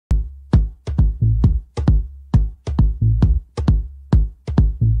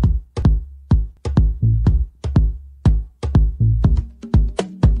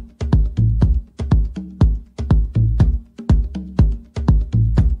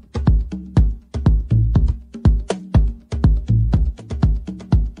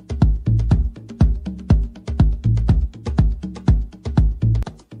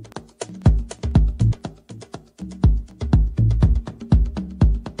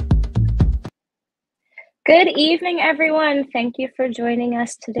Good evening, everyone. Thank you for joining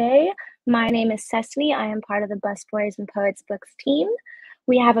us today. My name is Cecily. I am part of the Busboys and Poets Books team.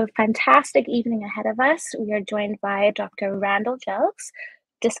 We have a fantastic evening ahead of us. We are joined by Dr. Randal Jelks,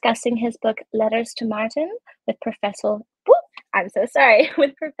 discussing his book Letters to Martin with with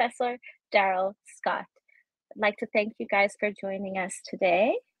Professor Daryl Scott. I'd like to thank you guys for joining us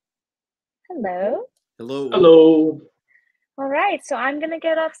today. Hello. Hello. Hello. All right, so I'm going to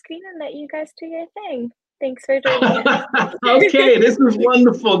get off screen and let you guys do your thing. Thanks for joining us. Okay, this is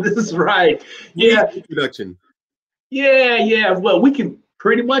wonderful. This is right. Yeah. Introduction. Yeah. Well, we can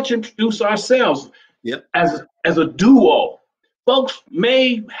pretty much introduce ourselves. Yep. As a duo. Folks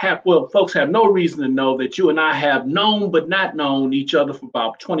have no reason to know that you and I have known but not known each other for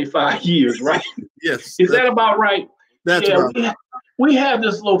about 25 years, right? Yes. Is that about right? That's right. We have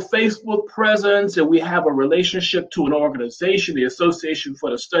this little Facebook presence, and we have a relationship to an organization, the Association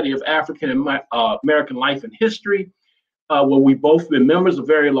for the Study of African American Life and History, where we've both been members a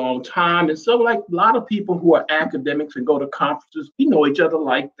very long time. And so, like a lot of people who are academics and go to conferences, we know each other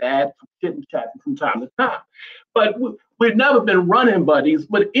like that, chit chatting from time to time. But we've never been running buddies.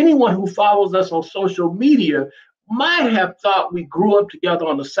 But anyone who follows us on social media might have thought we grew up together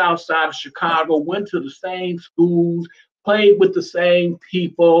on the south side of Chicago, went to the same schools, played with the same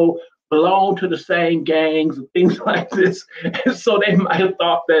people, belonged to the same gangs and things like this. And so they might have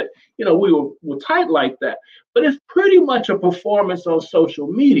thought that, we were tight like that. But it's pretty much a performance on social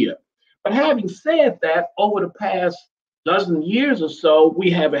media. But having said that, over the past dozen years or so, we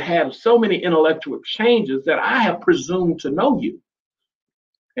have had so many intellectual exchanges that I have presumed to know you.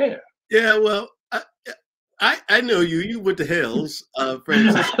 Yeah. Yeah, well, I know you. You went to Hales,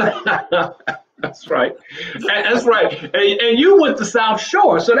 Francis. That's right. That's right. And you went to South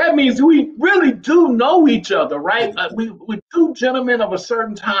Shore. So that means we really do know each other, right? We're two gentlemen of a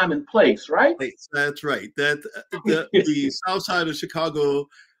certain time and place, right? That's right. That the South Side of Chicago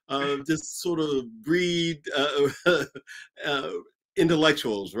just sort of breed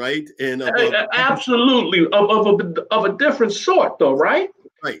intellectuals, right? And absolutely of a different sort, though, right?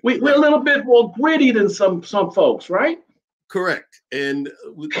 Right. We're a little bit more gritty than some folks, right? Correct. And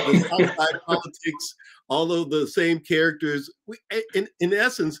with the Southside politics, all of the same characters, in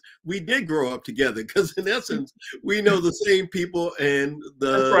essence, we did grow up together because in essence, we know the same people and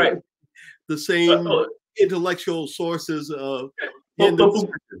the same intellectual sources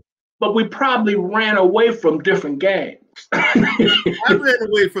but we probably ran away from different gangs. I ran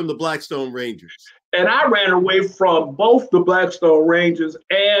away from the Blackstone Rangers. And I ran away from both the Blackstone Rangers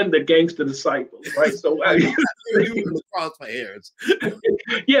and the Gangster Disciples, right? So you were in the crosshairs.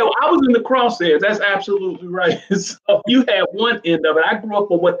 Yeah, well, I was in the crosshairs. That's absolutely right. So you had one end of it. I grew up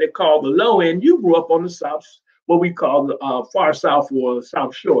on what they call the low end. You grew up on the south, what we call the far south or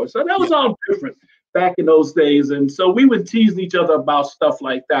South Shore. So that was all different back in those days. And so we would tease each other about stuff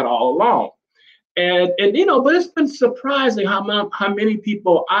like that all along. And but it's been surprising how many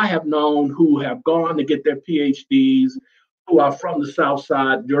people I have known who have gone to get their PhDs, who are from the South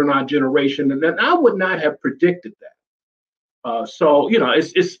Side during our generation, and then I would not have predicted that. So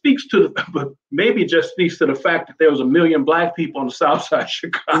it speaks to maybe it just speaks to the fact that there was 1 million Black people on the South Side of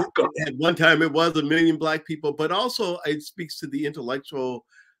Chicago. At one time, it was 1 million Black people, but also it speaks to the intellectual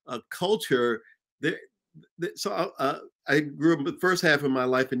culture. So I grew up the first half of my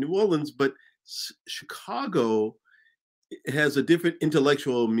life in New Orleans, but Chicago has a different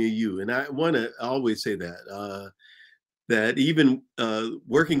intellectual milieu, and I want to always say that that even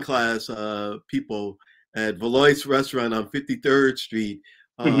working class people at Valois Restaurant on 53rd Street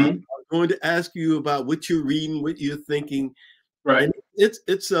are going to ask you about what you're reading, what you're thinking. Right. And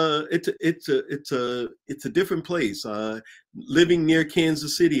it's a different place. Living near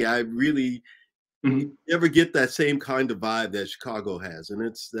Kansas City, I really never get that same kind of vibe that Chicago has, and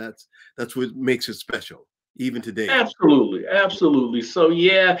that's what makes it special, even today. Absolutely. So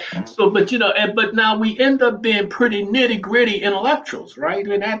yeah. So but now we end up being pretty nitty gritty intellectuals, right?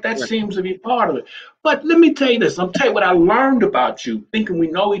 And that seems to be part of it. But let me tell you this. I'll tell you what I learned about you. Thinking we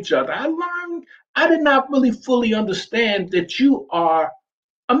know each other, I did not really fully understand that you are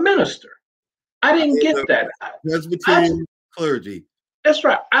a minister. I didn't get that. Presbyterian clergy. That's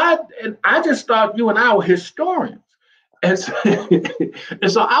right. I just thought you and I were historians, and so,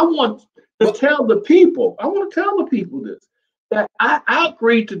 I want to tell the people. I want to tell the people this, that I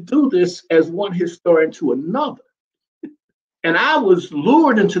agreed to do this as one historian to another, and I was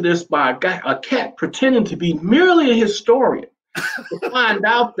lured into this by a cat pretending to be merely a historian to find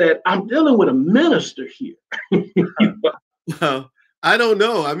out that I'm dealing with a minister here. Well, I don't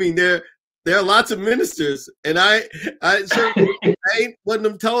know. I mean, There are lots of ministers, and I certainly I ain't one of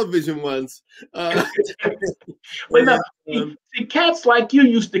them television ones. But no, see, cats like you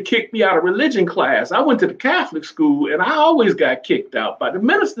used to kick me out of religion class. I went to the Catholic school, and I always got kicked out. But the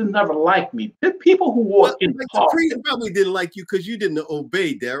ministers never liked me. The people who walk in the park. The priest probably didn't like you because you didn't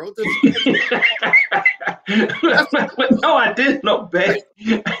obey, Daryl. No, I didn't obey.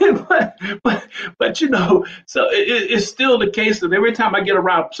 but you know, so it's still the case that every time I get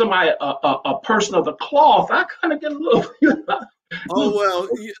around somebody, a person of the cloth, I kind of get a little. You know, oh well,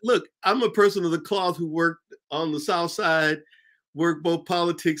 look, I'm a person of the cloth who worked on the South Side, worked both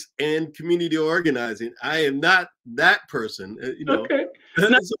politics and community organizing. I am not that person, you know. Okay. So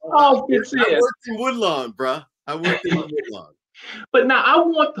I worked in Woodlawn, bruh. I worked in Woodlawn. But now I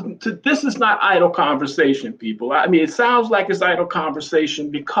want to, this is not idle conversation, people. I mean, it sounds like it's idle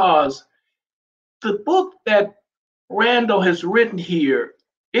conversation because the book that Randal has written here,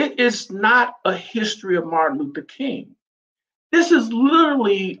 it is not a history of Martin Luther King. This is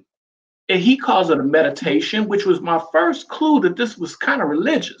literally, and he calls it a meditation, which was my first clue that this was kind of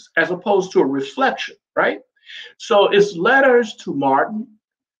religious as opposed to a reflection, right? So it's letters to Martin,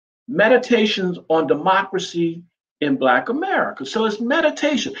 meditations on democracy in Black America. So it's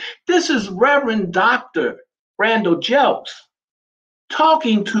meditation. This is Reverend Dr. Randal Jelks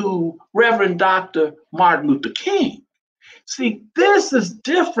talking to Reverend Dr. Martin Luther King. See, this is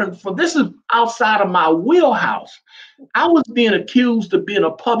different this is outside of my wheelhouse. I was being accused of being a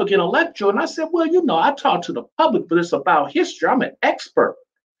public intellectual, and I said, well, you know, I talk to the public, but it's about history. I'm an expert.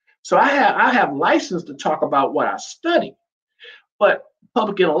 So I have license to talk about what I study. But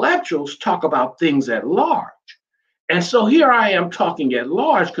public intellectuals talk about things at large. And so here I am talking at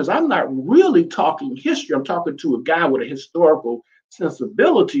large because I'm not really talking history. I'm talking to a guy with a historical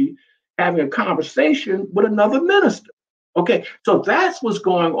sensibility, having a conversation with another minister. Okay, so that's what's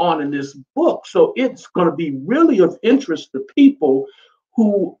going on in this book. So it's going to be really of interest to people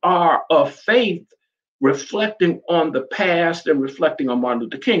who are of faith, reflecting on the past and reflecting on Martin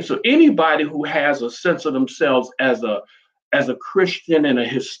Luther King. So anybody who has a sense of themselves as a Christian and a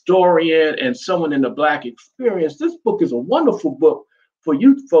historian and someone in the Black experience, this book is a wonderful book for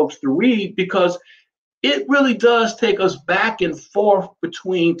you folks to read because it really does take us back and forth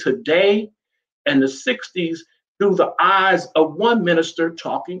between today and the 60s through the eyes of one minister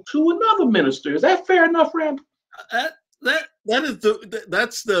talking to another minister. Is that fair enough, Randal?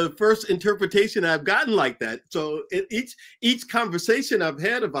 That's the first interpretation I've gotten like that. So each conversation I've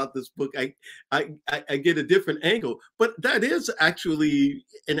had about this book, I get a different angle. But that is actually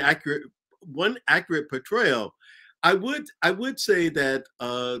one accurate portrayal. I would say that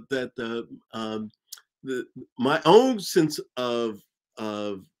my own sense of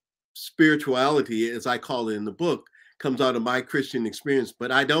spirituality, as I call it in the book, comes out of my Christian experience,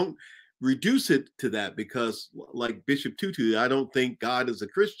 but I don't reduce it to that because, like Bishop Tutu, I don't think God is a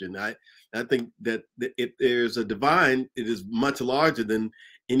Christian. I think that if there's a divine, it is much larger than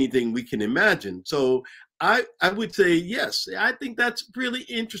anything we can imagine. So I would say yes. I think that's really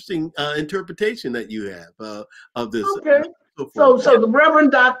interesting interpretation that you have of this. Okay. So the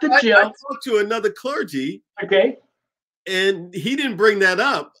Reverend Dr. Jelks. I talked to another clergy. Okay. And he didn't bring that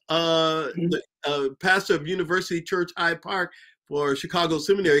up. The pastor of University Church Hyde Park for Chicago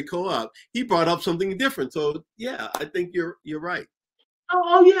Seminary Co-op, he brought up something different. So yeah, I think you're right.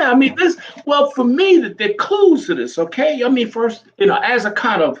 Oh yeah, I mean for me, there are clues to this. Okay, I mean, first, you know, as a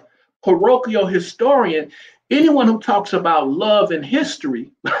kind of parochial historian, anyone who talks about love and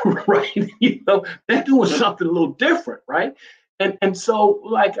history, right? You know, they're doing something a little different, right? And so,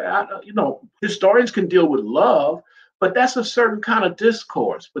 like, you know, historians can deal with love, but that's a certain kind of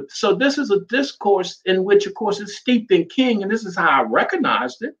discourse. But so this is a discourse in which, of course, is steeped in King, and this is how I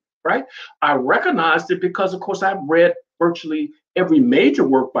recognized it, right? I recognized it because, of course, I've read virtually every major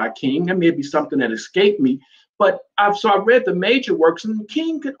work by King. There may be something that escaped me, but I read the major works, and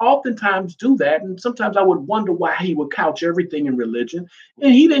King could oftentimes do that. And sometimes I would wonder why he would couch everything in religion.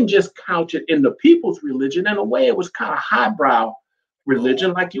 And he didn't just couch it in the people's religion. In a way, it was kind of highbrow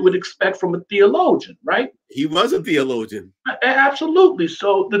religion, like you would expect from a theologian, right? He was a theologian. Absolutely.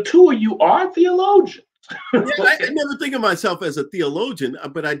 So the two of you are theologians. Yeah, I never think of myself as a theologian,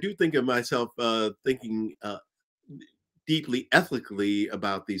 but I do think of myself thinking deeply ethically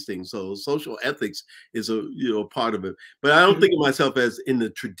about these things. So social ethics is a part of it. But I don't think of myself as in the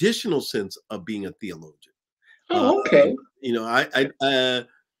traditional sense of being a theologian. Oh, okay. You know, I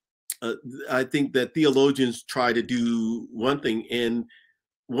think that theologians try to do one thing, and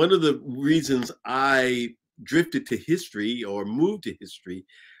one of the reasons I drifted to history or moved to history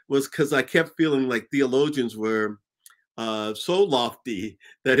was because I kept feeling like theologians were so lofty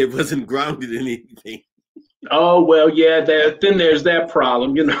that it wasn't grounded in anything. Oh, well, yeah, then there's that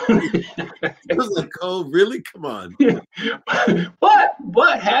problem, you know. It was like, oh, really? Come on.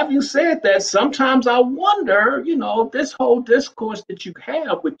 But having said that, sometimes I wonder, you know, this whole discourse that you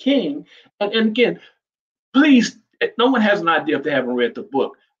have with King, and again, please, no one has an idea if they haven't read the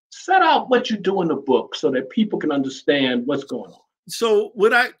book. Set out what you do in the book so that people can understand what's going on. So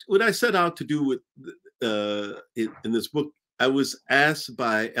what I set out to do with in this book, I was asked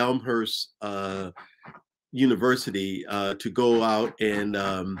by Elmhurst University to go out and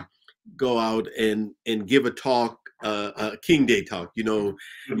give a talk, a King Day talk. You know,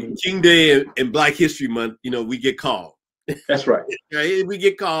 King Day and Black History Month. You know, we get called. That's right. Right? We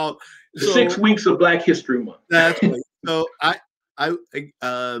get called. So, 6 weeks of Black History Month. That's right. So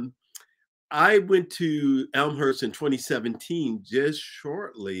I went to Elmhurst in 2017, just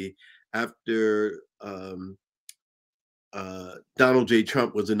shortly after Donald J.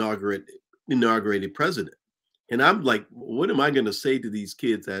 Trump was inaugurated president. And I'm like, what am I going to say to these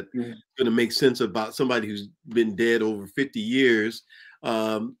kids that's going to make sense about somebody who's been dead over 50 years,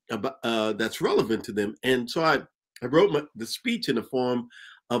 that's relevant to them? And so I wrote the speech in the form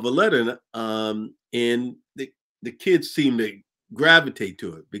of a letter, and the kids seemed to gravitate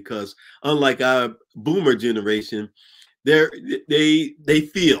to it because, unlike our boomer generation, they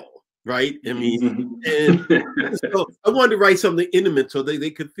feel, right? I mean, and so I wanted to write something intimate so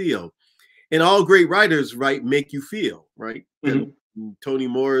they could feel. And all great writers, right, make you feel, right? And Toni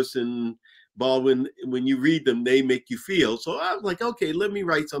Morris and Baldwin, when you read them, they make you feel. So I was like, okay, let me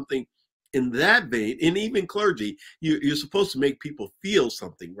write something in that vein. And even clergy, you're supposed to make people feel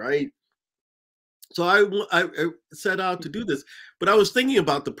something, right? So I set out to do this, but I was thinking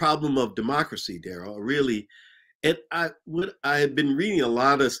about the problem of democracy, Daryl, really. And I had been reading a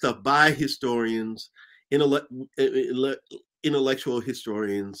lot of stuff by historians, intellectual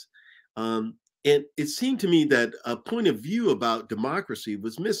historians, and it seemed to me that a point of view about democracy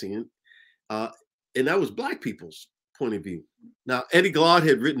was missing, and that was Black people's point of view. Now, Eddie Glaude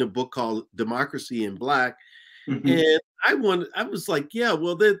had written a book called Democracy in Black, and I was like, yeah,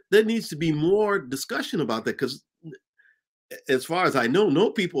 well, there needs to be more discussion about that, because as far as I know, no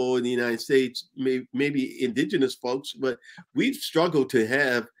people in the United States, maybe indigenous folks, but we've struggled to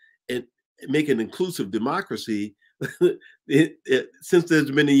have and make an inclusive democracy since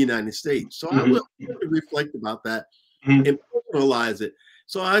there's been the United States. So I will reflect about that and personalize it.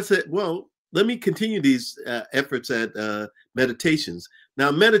 So I said, well, let me continue these efforts at meditations.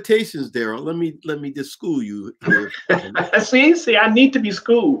 Now, meditations, Daryl, let me just school you here. see, I need to be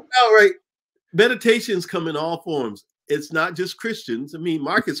schooled. All right. Meditations come in all forms. It's not just Christians. I mean,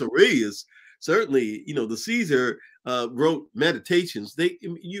 Marcus Aurelius, certainly, you know, the Caesar wrote meditations.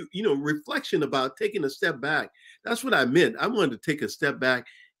 Reflection about taking a step back. That's what I meant. I wanted to take a step back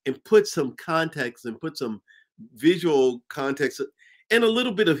and put some context and put some visual context and a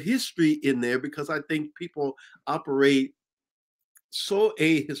little bit of history in there, because I think people operate so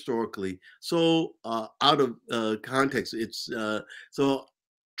ahistorically, so out of context. It's so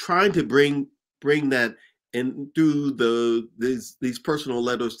trying to bring that and through these personal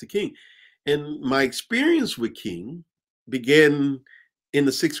letters to King. And my experience with King began in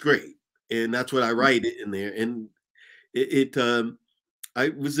the 6th grade, and that's what I write in there. And I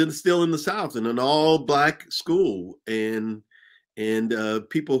was still in the South in an all-Black school, and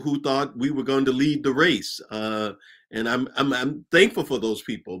people who thought we were going to lead the race. And I'm thankful for those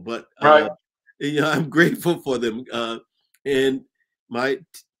people, but you know, I'm grateful for them. And my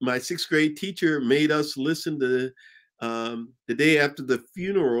 6th grade teacher made us listen to the day after the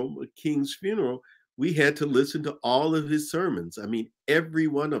funeral, King's funeral. We had to listen to all of his sermons. I mean, every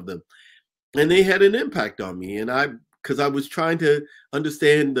one of them, and they had an impact on me. And because I was trying to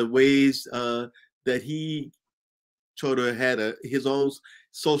understand the ways that he sort of had his own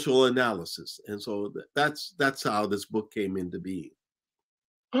social analysis, and so that's how this book came into being.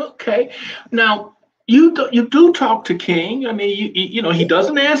 Okay, now you do talk to King. I mean, you know, he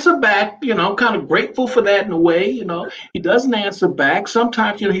doesn't answer back. You know, I'm kind of grateful for that in a way. You know, he doesn't answer back.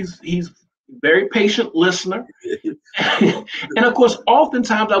 Sometimes, you know, he's very patient listener, and of course,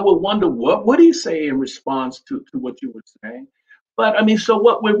 oftentimes I would wonder what would he say in response to what you were saying. But I mean, so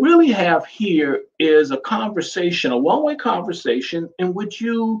what we really have here is a conversation, a one-way conversation in which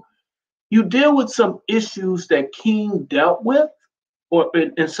you deal with some issues that King dealt with, or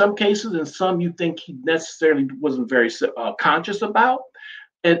in some cases, in some you think he necessarily wasn't very conscious about,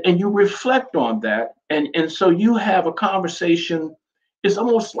 and you reflect on that, and so you have a conversation. It's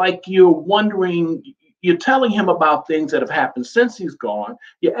almost like you're wondering, you're telling him about things that have happened since he's gone.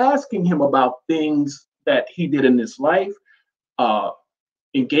 You're asking him about things that he did in his life,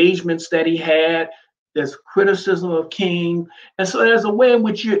 engagements that he had. There's criticism of King. And so there's a way in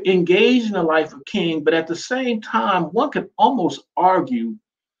which you're engaged in the life of King, but at the same time, one could almost argue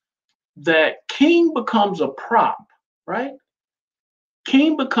that King becomes a prop, right?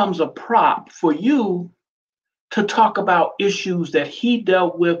 King becomes a prop for you to talk about issues that he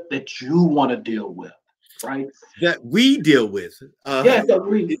dealt with that you want to deal with, right? That we deal with. Yeah, that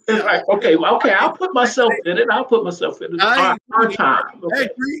we. Right. Okay, I'll put myself in it. Our time. Okay.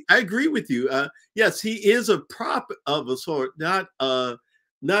 I agree with you. Yes, he is a prop of a sort, not a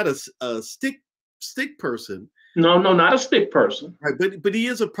stick person. No, not a stick person. Right, but he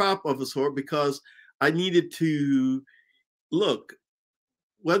is a prop of a sort because I needed to look.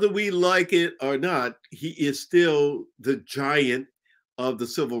 Whether we like it or not, he is still the giant of the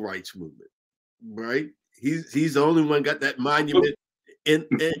civil rights movement, right? He's the only one got that monument in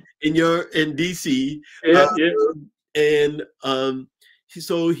DC, yeah. And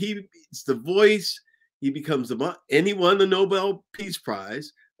so he's the voice. He becomes and he won the Nobel Peace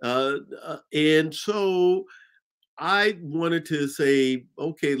Prize, and so I wanted to say,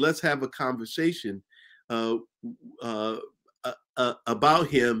 okay, let's have a conversation about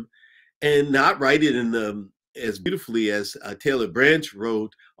him, and not write it in as beautifully as Taylor Branch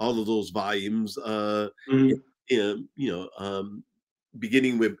wrote all of those volumes.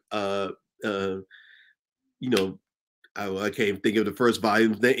 Beginning with I can't think of the first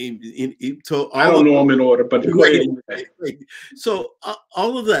volume name. So I don't know them in order, but go ahead. So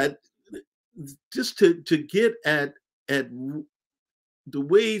all of that, just to get at the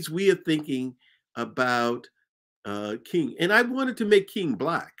ways we are thinking about King. And I wanted to make King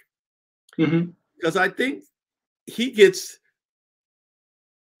Black because I think he's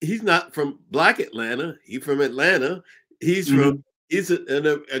not from Black Atlanta. He's from Atlanta. He's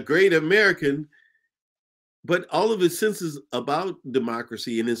a great American, but all of his senses about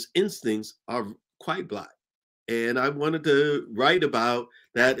democracy and his instincts are quite Black. And I wanted to write about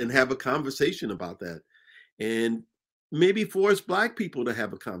that and have a conversation about that. And maybe force Black people to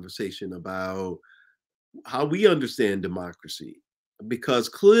have a conversation about how we understand democracy, because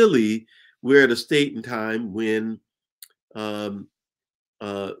clearly we're at a state and time when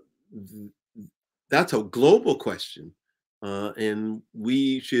that's a global question, and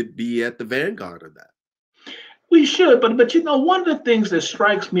we should be at the vanguard of that. We should, but one of the things that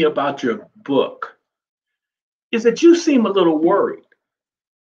strikes me about your book is that you seem a little worried.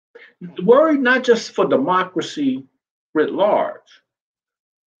 Worried not just for democracy writ large.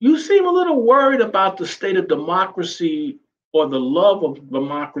 You seem a little worried about the state of democracy or the love of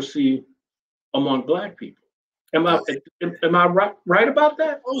democracy among Black people. Am I right about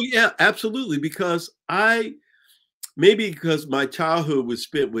that? Oh yeah, absolutely. Because my childhood was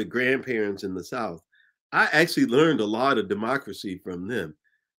spent with grandparents in the South, I actually learned a lot of democracy from them.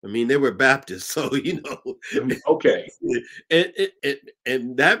 I mean, they were Baptists, so Okay.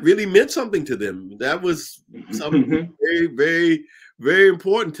 And that really meant something to them. That was something very, very, very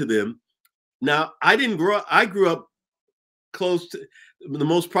important to them. Now, I didn't grow up. I grew up close to the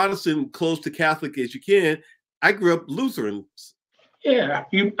most Protestant, close to Catholic as you can. I grew up Lutheran. Yeah,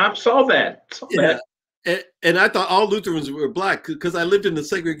 I saw that. And I thought all Lutherans were Black because I lived in the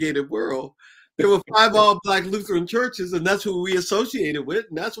segregated world. There were 5 all-Black Lutheran churches, and that's who we associated with.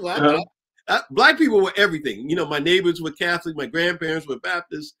 And that's what I thought. Black people were everything. My neighbors were Catholic. My grandparents were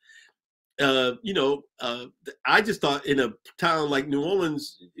Baptist. I just thought in a town like New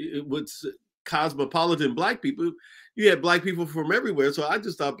Orleans, it was cosmopolitan Black people. You had Black people from everywhere. So I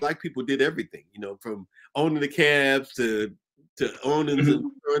just thought Black people did everything, from owning the cabs to owning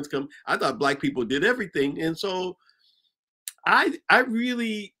the insurance company. I thought Black people did everything. And so I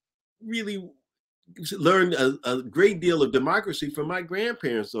really, really learned a great deal of democracy from my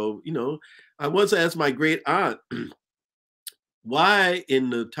grandparents. So, I once asked my great aunt, why in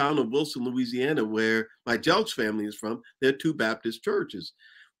the town of Wilson, Louisiana, where my Jelks family is from, there are 2 Baptist churches.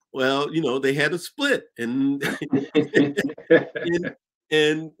 Well, they had a split, and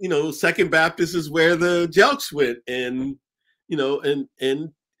Second Baptist is where the Jelks went,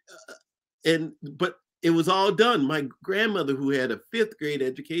 but it was all done. My grandmother, who had a 5th grade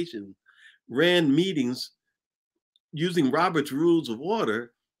education, ran meetings using Robert's Rules of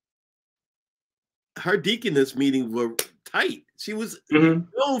Order. Her deaconess meetings were tight. She was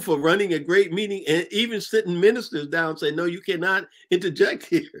known for running a great meeting and even sitting ministers down and saying, no, you cannot interject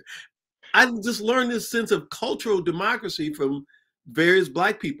here. I just learned this sense of cultural democracy from various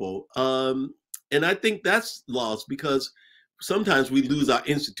Black people. And I think that's lost because sometimes we lose our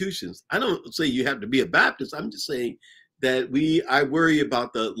institutions. I don't say you have to be a Baptist. I'm just saying I worry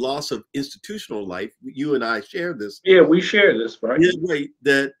about the loss of institutional life. You and I share this. Yeah, we share this, right? Yeah, right.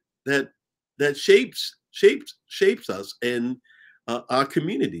 That shapes us and our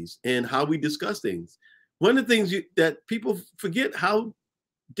communities and how we discuss things. One of the things that people forget how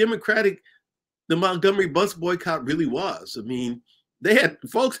democratic the Montgomery bus boycott really was. I mean,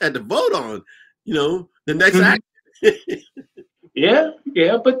 folks had to vote on, the next act. Yeah,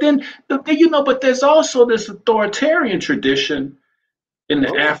 but then but there's also this authoritarian tradition in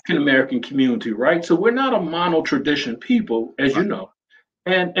the African American community, right? So we're not a mono tradition people, as you know,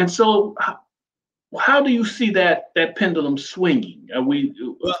 and so how do you see that pendulum swinging? Are we?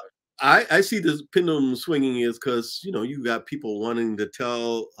 Well, I see this pendulum swinging is because you got people wanting to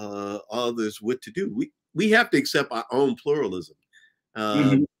tell others what to do. We have to accept our own pluralism.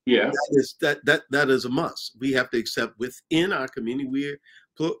 Yeah, that is a must. We have to accept within our community we're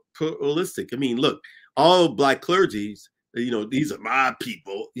pluralistic. I mean, look, all Black clergies, these are my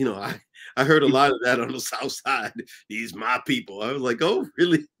people. I heard a lot of that on the South Side. These my people. I was like, oh,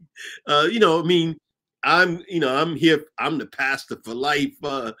 really? I mean, I'm here. I'm the pastor for life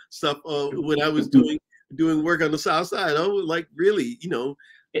stuff. When I was doing work on the South Side, I was like, really,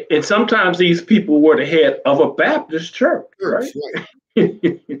 And sometimes these people were the head of a Baptist church, right?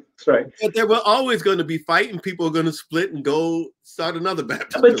 That's right. But there were always going to be fighting. People are going to split and go start another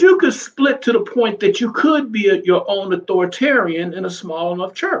Baptist But church. you could split to the point that you could be your own authoritarian in a small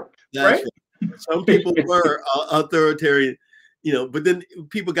enough church, right? Some people were authoritarian, but then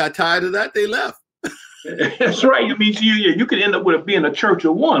people got tired of that. They left. That's right. I mean, you could end up with it being a church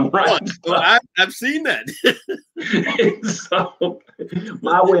of one, right? Well, I've seen that. So,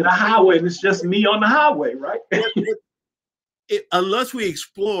 my way, the highway, and it's just me on the highway, right? Unless we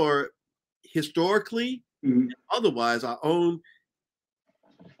explore historically, otherwise, our own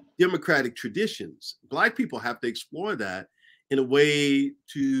democratic traditions, Black people have to explore that in a way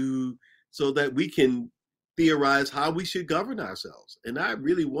so that we can theorize how we should govern ourselves. And I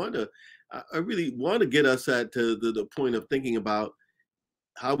really want to get us to the point of thinking about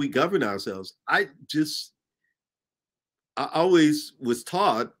how we govern ourselves. I always was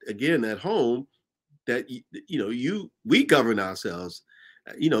taught, again, at home, that we govern ourselves.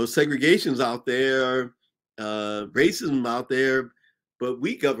 Segregation's out there, racism out there, but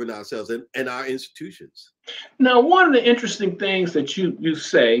we govern ourselves and our institutions. Now, one of the interesting things that you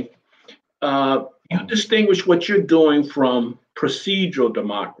say, you distinguish what you're doing from procedural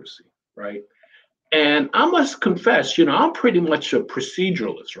democracy, right? And I must confess, I'm pretty much a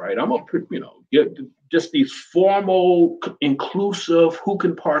proceduralist, right? I'm just these formal, inclusive, who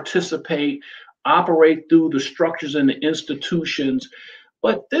can participate, operate through the structures and the institutions.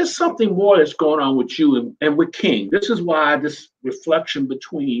 But there's something more that's going on with you and with King. This is why this reflection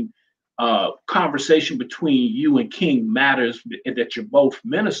between conversation between you and King matters, that you're both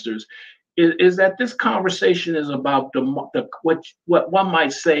ministers, is that this conversation is about what one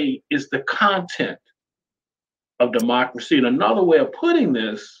might say is the content of democracy. And another way of putting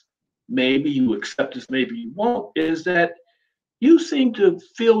this, maybe you accept this, maybe you won't, is that you seem to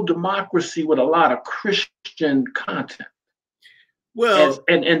fill democracy with a lot of Christian content. Well,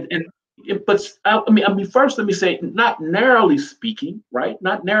 but first let me say, not narrowly speaking, right?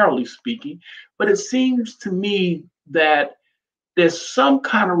 Not narrowly speaking, but it seems to me that there's some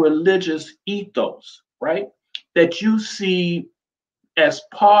kind of religious ethos, right? That you see as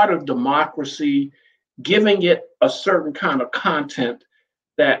part of democracy, giving it a certain kind of content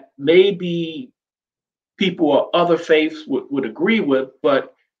that maybe people of other faiths would agree with,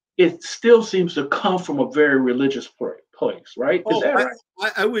 but it still seems to come from a very religious place, right? Is that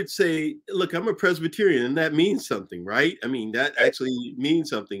right? I would say, look, I'm a Presbyterian, and that means something, right? I mean, that actually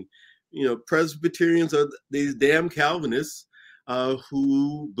means something. Presbyterians are these damn Calvinists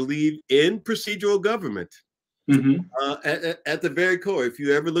who believe in procedural government. At the very core, if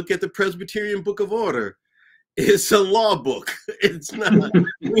you ever look at the Presbyterian Book of Order, it's a law book. It's not.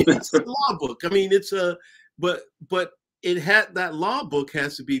 It's a law book. I mean, but that law book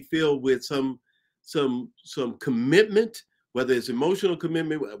has to be filled with some commitment, whether it's emotional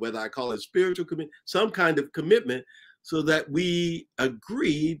commitment, whether I call it spiritual commitment, some kind of commitment, so that we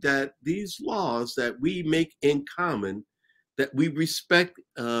agree that these laws that we make in common, that we respect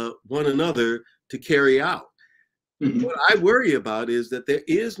one another to carry out. What I worry about is that there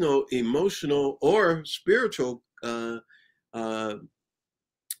is no emotional or spiritual,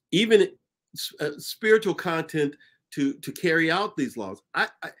 even spiritual content to carry out these laws.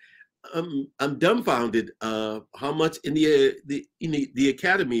 I'm dumbfounded how much in the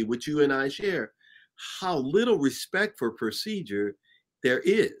academy, which you and I share, how little respect for procedure there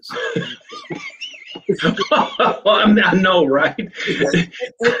is. I know, right? And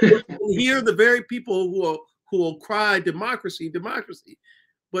here are the very people who will cry democracy, democracy.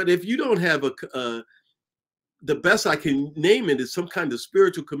 But if you don't have the best I can name it is some kind of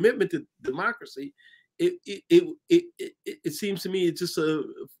spiritual commitment to democracy, it seems to me it's just a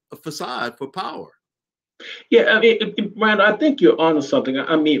facade for power. Yeah, I mean, Randall, I think you're onto something.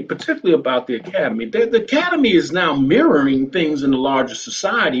 I mean, particularly about the academy. The academy is now mirroring things in the larger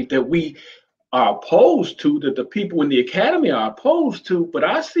society that we are opposed to, that the people in the academy are opposed to. But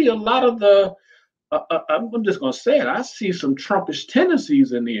I see a lot of the, I'm just going to say it, I see some Trumpish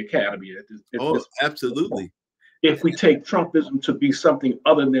tendencies in the academy. Absolutely. If we take Trumpism to be something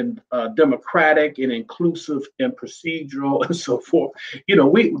other than democratic and inclusive and procedural and so forth,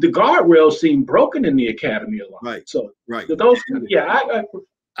 the guardrails seem broken in the academy a lot. Right. So right. Those, yeah,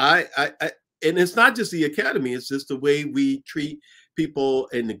 I and it's not just the academy; it's just the way we treat people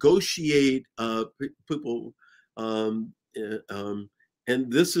and negotiate people, and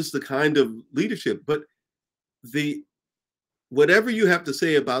this is the kind of leadership. But whatever you have to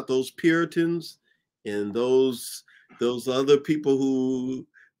say about those Puritans and those other people who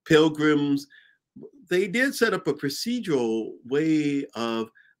pilgrims, they did set up a procedural way of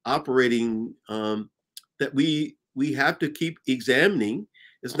operating that we have to keep examining.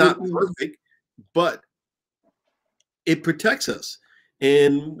 It's not perfect, but it protects us.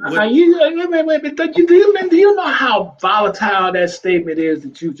 And do you know how volatile that statement is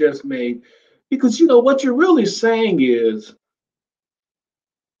that you just made? Because what you're really saying is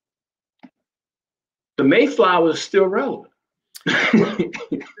the Mayflower is still relevant.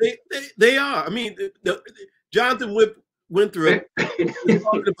 they are. I mean, Jonathan Winthrop is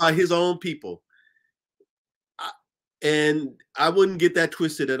talking about his own people, and I wouldn't get that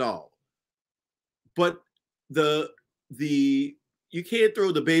twisted at all. But you can't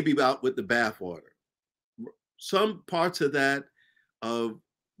throw the baby out with the bathwater. Some parts of that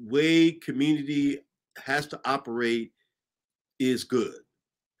way community has to operate is good.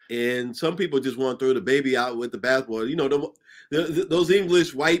 And some people just want to throw the baby out with the bathwater. Those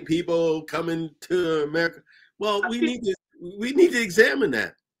English white people coming to America. Well, we need to examine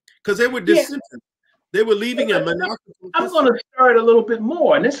that, because they were dissenting. Yeah. They were leaving a monarchical. I'm going to start a little bit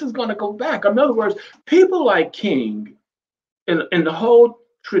more, and this is going to go back. In other words, people like King, and the whole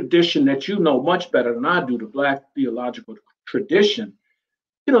tradition that you know much better than I do, the Black theological tradition,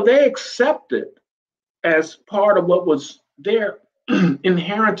 they accepted as part of what was their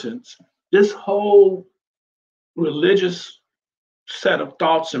inheritance, this whole religious set of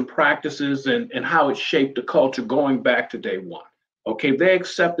thoughts and practices and how it shaped the culture going back to day one. Okay, they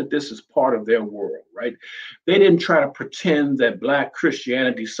accepted this as part of their world, right? They didn't try to pretend that Black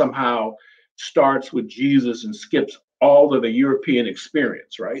Christianity somehow starts with Jesus and skips all of the European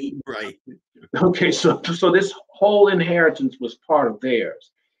experience, right? Right. Okay, so this whole inheritance was part of theirs.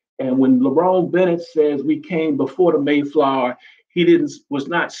 And when Lerone Bennett says we came before the Mayflower, he was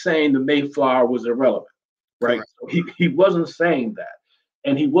not saying the Mayflower was irrelevant, right? He wasn't saying that.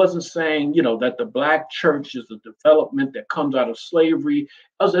 And he wasn't saying, that the Black church is a development that comes out of slavery,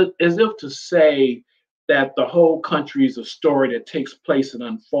 as if to say that the whole country is a story that takes place and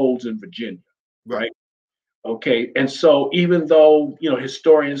unfolds in Virginia, right? Okay, and so even though,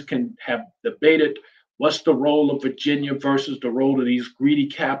 historians can have debated what's the role of Virginia versus the role of these greedy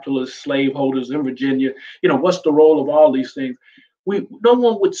capitalist slaveholders in Virginia, what's the role of all these things, no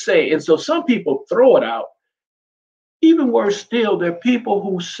one would say. And so some people throw it out. Even worse still, there are people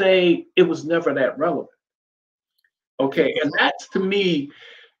who say it was never that relevant. Okay, and that's, to me,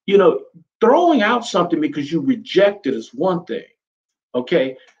 throwing out something because you reject it is one thing.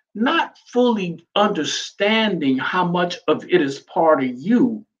 Okay, not fully understanding how much of it is part of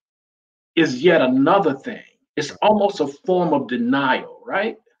you is yet another thing. It's almost a form of denial,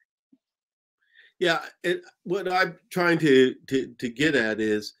 right? Yeah, what I'm trying to get at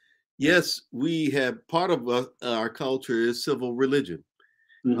is, yes, we have part of our culture is civil religion.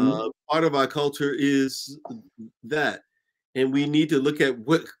 Mm-hmm. Part of our culture is that, and we need to look at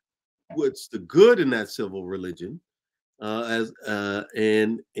what's the good in that civil religion, and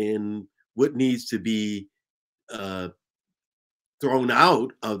what needs to be thrown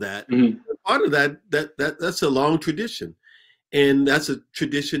out of that. Mm-hmm. Part of that's a long tradition, and that's a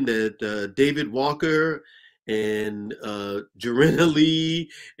tradition that David Walker and Joanna Lee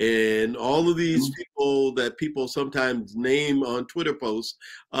and all of these people that people sometimes name on Twitter posts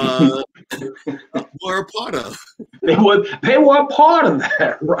were a part of. They were a part of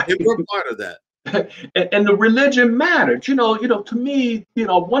that, right? They were part of that. And the religion mattered. To me,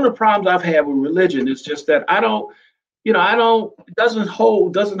 one of the problems I've had with religion is just that I don't you know, it doesn't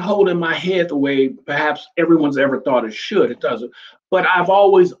hold in my head the way perhaps everyone's ever thought it should. It doesn't. But I've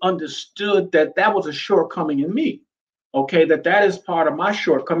always understood that that was a shortcoming in me. Okay, that is part of my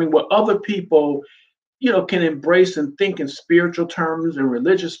shortcoming where other people, you know, can embrace and think in spiritual terms and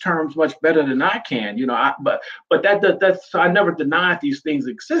religious terms much better than I can. You know, but that's, I never denied these things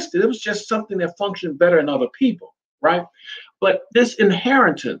existed. It was just something that functioned better in other people, right? But this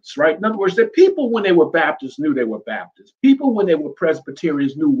inheritance, right? In other words, that people when they were Baptists knew they were Baptists. People when they were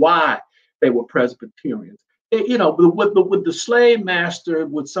Presbyterians knew why they were Presbyterians. You know, with the slave master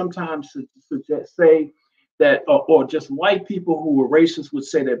would sometimes suggest, say that, or just white people who were racist would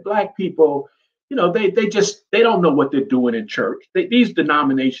say that black people, you know, they don't know what they're doing in church. These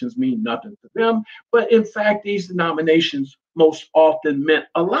denominations mean nothing to them, but in fact, these denominations most often meant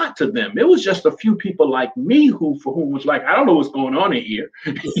a lot to them. It was just a few people like me for whom was like, I don't know what's going on in here.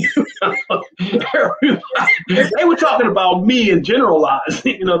 They were talking about me and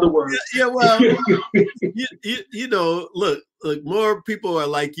generalizing, in other words. Yeah, well, you know, look, more people are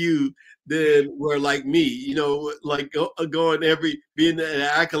like you than were like me, you know, like going being an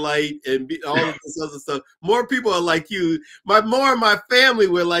acolyte and all of this other stuff. More people are like you. More of my family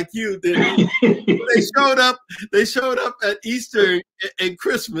were like you than they showed up at Easter and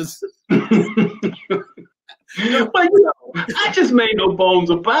Christmas. But you know, I just made no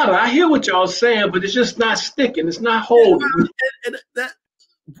bones about it. I hear what y'all saying, but it's just not sticking. It's not holding. And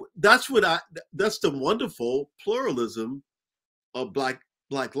that's the wonderful pluralism of black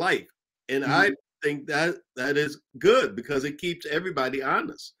life. And I think that is good because it keeps everybody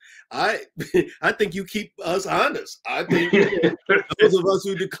honest. I think you keep us honest. I think those of us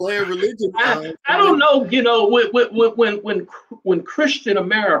who declare religion. I don't know, you know, when Christian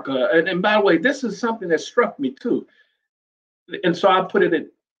America, and by the way, this is something that struck me too. And so I put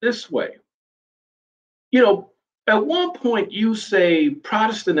it this way. You know, at one point you say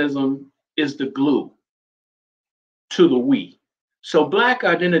Protestantism is the glue to the we. So black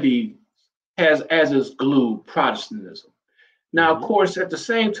identity has as its glue Protestantism. Now, of course, at the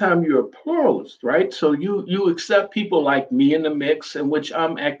same time, you're a pluralist, right? So you accept people like me in the mix, in which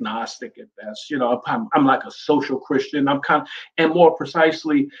I'm agnostic at best. You know, I'm like a social Christian. And more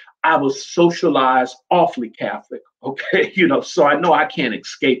precisely, I was socialized awfully Catholic. Okay, you know, so I know I can't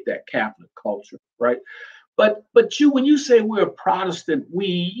escape that Catholic culture, right? But when you say we're a Protestant,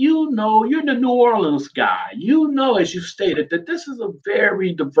 you know, you're the New Orleans guy. You know, as you stated, that this is a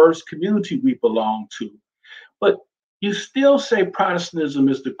very diverse community we belong to. But you still say Protestantism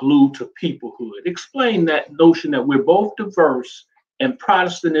is the glue to peoplehood. Explain that notion that we're both diverse and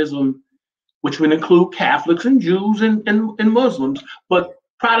Protestantism, which would include Catholics and Jews and Muslims, but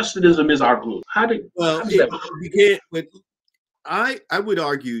Protestantism is our glue. How does that work? I would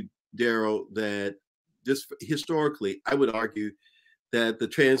argue, Daryl, that just historically, I would argue that the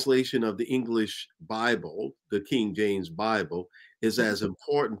translation of the English Bible, the King James Bible, is as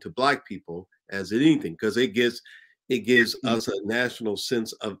important to Black people as anything, because it gives us a national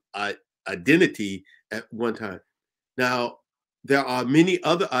sense of identity at one time. Now, there are many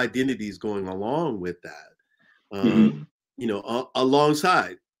other identities going along with that, you know,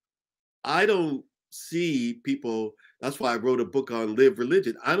 alongside. I don't see people, that's why I wrote a book on Live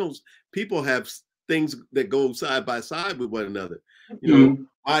Religion. People have things that go side by side with one another. You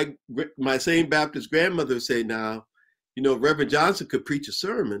know, my same Baptist grandmother said, now, you know, Reverend Johnson could preach a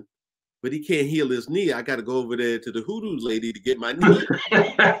sermon, but he can't heal his knee. I got to go over there to the hoodoo lady to get my knee.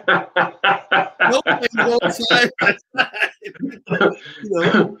 You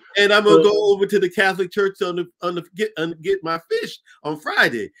know, and I'm gonna go over to the Catholic Church get my fish on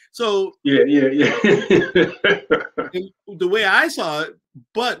Friday. So yeah. The way I saw it,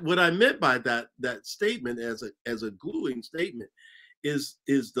 but what I meant by that statement as a gluing statement is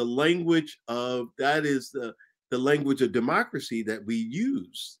the language of the language of democracy that we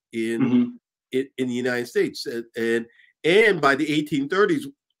use in the United States, and by the 1830s,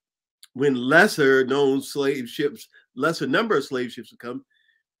 when lesser number of slave ships would come,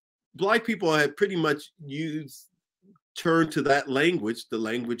 Black people had pretty much turned to that language, the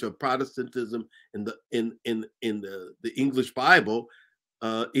language of Protestantism in the English Bible,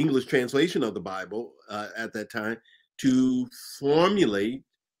 English translation of the Bible at that time, to formulate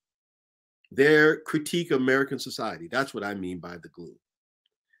their critique of American society. That's what I mean by the glue.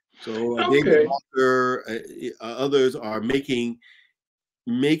 So David Walker, others are making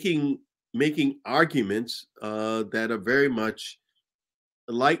arguments that are very much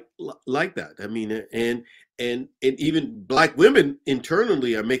like that. I mean, and even Black women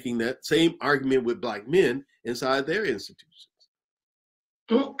internally are making that same argument with Black men inside their institutions.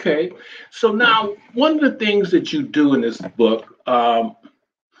 Okay. So now, one of the things that you do in this book,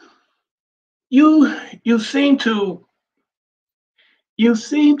 you you seem to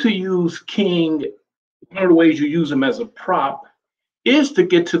use King. One of the ways you use him as a prop is to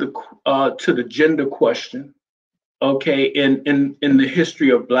get to the gender question. Okay, in the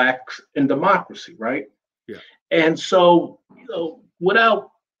history of blacks and democracy, right? Yeah. And so, without,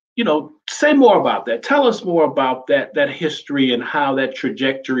 say more about that. Tell us more about that history and how that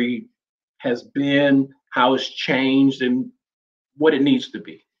trajectory has been, how it's changed, and what it needs to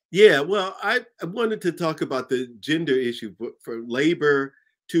be. Yeah, well, I wanted to talk about the gender issue for labor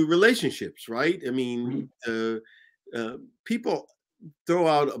to relationships, right? I mean, Mhm. people throw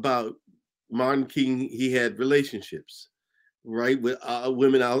out about Martin King, he had relationships, right, with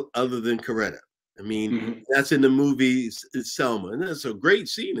women other than Coretta. I mean, Mhm. that's in the movie Selma, and that's a great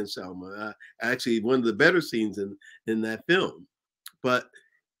scene in Selma. Actually, one of the better scenes in that film. But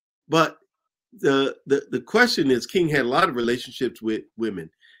but the question is, King had a lot of relationships with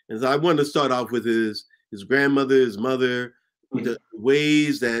women, and so I want to start off with his grandmother, his mother, the Mhm.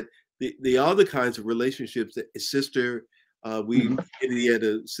 ways that the other kinds of relationships that his sister. Mhm. He had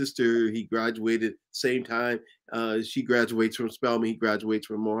a sister. He graduated same time. She graduates from Spelman. He graduates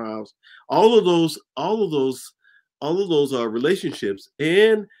from Morehouse. All of those are relationships.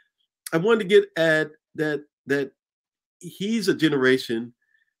 And I wanted to get at that he's a generation.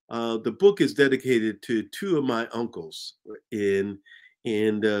 The book is dedicated to two of my uncles, and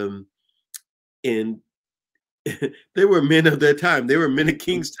and um, and they were men of their time. They were men of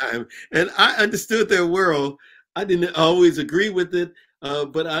King's time, and I understood their world. I didn't always agree with it,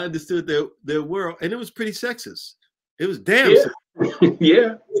 but I understood their world, and it was pretty sexist. It was damn Yeah. sexist.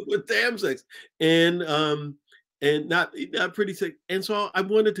 Yeah. It was damn sexist, and not pretty sick. And so I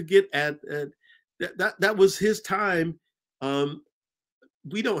wanted to get at that was his time. Um,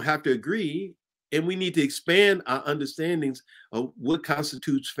 we don't have to agree, and we need to expand our understandings of what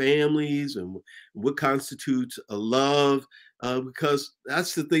constitutes families and what constitutes a love, because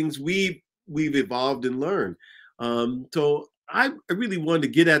that's the things we've evolved and learned. So I really wanted to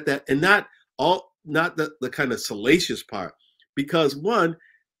get at that, and not the kind of salacious part, because one,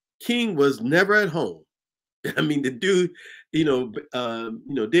 King was never at home. I mean, the dude,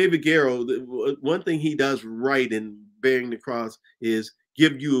 David Garrow. One thing he does right in Bearing the Cross is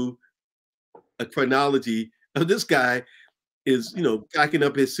give you a chronology of this guy is, packing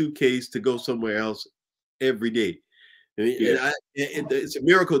up his suitcase to go somewhere else every day. Yeah. It's a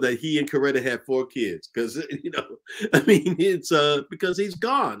miracle that he and Coretta had 4 kids, because I mean, it's because he's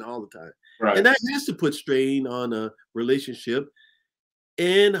gone all the time, and Right. that has to put strain on a relationship.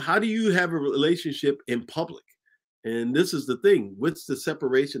 And how do you have a relationship in public? And this is the thing: what's the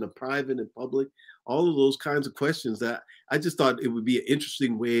separation of private and public? All of those kinds of questions that I just thought it would be an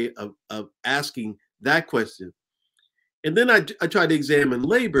interesting way of asking that question. And then I tried to examine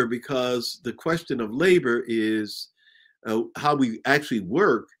labor, because the question of labor is how we actually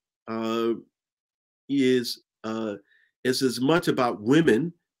work, uh, is is as much about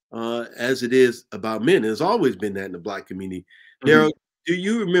women as it is about men. It's always been that in the Black community. Mhm. Daryl, do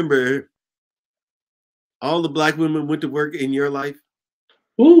you remember all the Black women went to work in your life?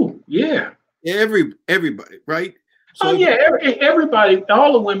 Ooh, yeah. Everybody, right? Oh So yeah, everybody,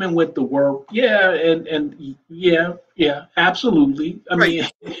 all the women went to work. Yeah, and yeah, yeah, absolutely. I right.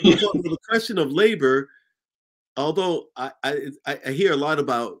 mean, So the question of labor, although I hear a lot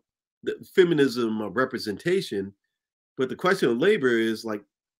about the feminism of representation, but the question of labor is like,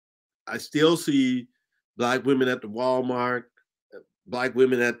 I still see Black women at the Walmart, Black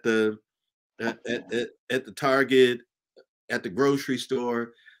women at the Target, at the grocery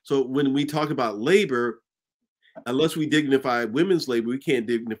store. So when we talk about labor, unless we dignify women's labor, we can't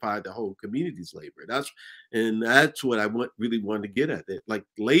dignify the whole community's labor. That's what I really wanted to get at. That like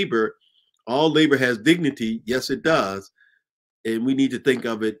labor, all labor has dignity. Yes, it does, and we need to think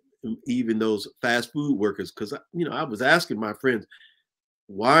of it. Even those fast food workers, because I was asking my friends,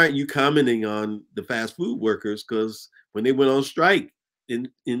 why aren't you commenting on the fast food workers? Because when they went on strike in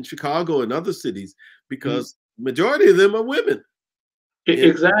Chicago and other cities, because majority of them are women. And,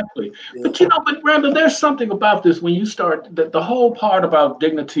 exactly. yeah. But Randall, there's something about this when you start the whole part about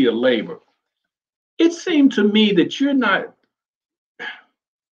dignity of labor. It seemed to me that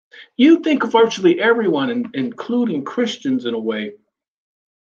you think virtually everyone, including Christians in a way,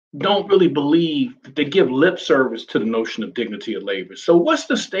 don't really believe that they give lip service to the notion of dignity of labor. So what's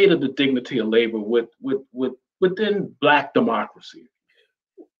the state of the dignity of labor within Black democracy?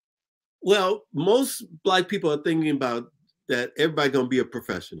 Well, most Black people are thinking about that everybody gonna be a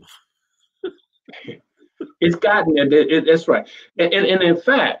professional. It's gotten that's right. And in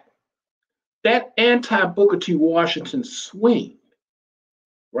fact, that anti-Booker T. Washington swing,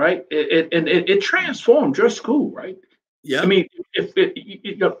 right? It transformed your school, right? I Yeah. mean, if it,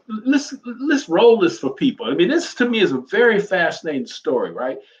 you know, let's roll this for people. I mean, this to me is a very fascinating story,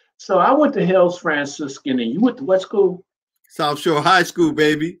 right? So I went to Hales Franciscan, and you went to what school? South Shore High School,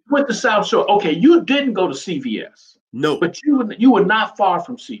 baby. You went to South Shore. Okay, you didn't go to CVS. No. But you were not far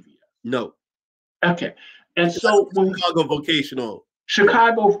from CVS. No. Okay, and so when Chicago Vocational.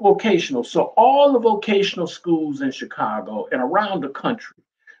 Chicago Vocational, so all the vocational schools in Chicago and around the country,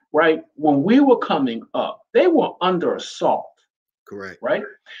 right? When we were coming up, they were under assault. Correct. Right?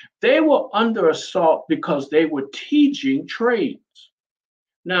 They were under assault because they were teaching trades.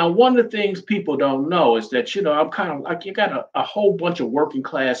 Now, one of the things people don't know is that, you know, I'm kind of like, you got a whole bunch of working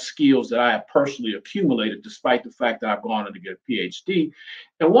class skills that I have personally accumulated, despite the fact that I've gone on to get a PhD.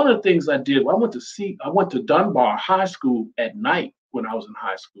 And one of the things I did, I went to Dunbar High School at night when I was in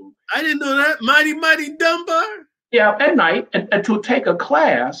high school. I didn't know that. Mighty Dunbar. Yeah, at night, and to take a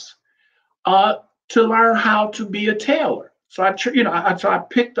class to learn how to be a tailor. So I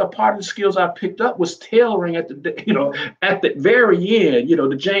picked up part of the skills I picked up was tailoring at the very end. You know,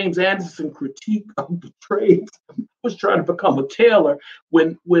 the James Anderson critique of the trades was trying to become a tailor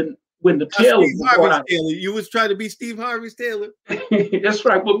when the tailor. Steve Harvey's tailor. You was trying to be Steve Harvey's tailor. That's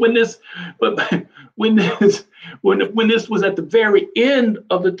right. But when this was at the very end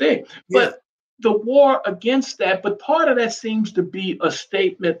of the thing, but. The war against that, but part of that seems to be a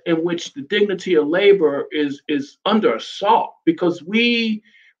statement in which the dignity of labor is under assault, because we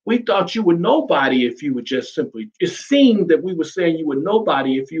thought you were nobody if you were just simply. It seemed that we were saying you were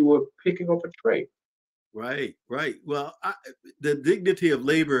nobody if you were picking up a trade. Right. Well, the dignity of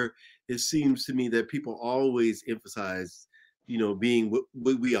labor, it seems to me that people always emphasize, you know, being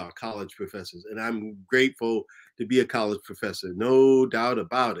what we are, college professors, and I'm grateful to be a college professor, no doubt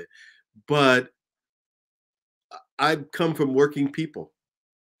about it. But I come from working people,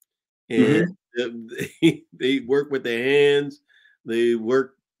 and they work with their hands. They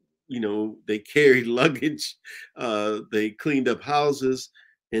work, you know, they carried luggage. They cleaned up houses,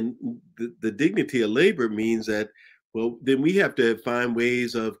 and the dignity of labor means that, well, then we have to find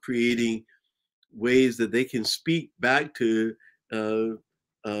ways of creating ways that they can speak back to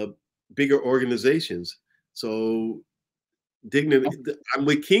bigger organizations. So dignity, I'm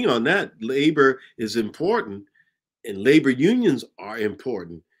with King on that. Labor is important, and labor unions are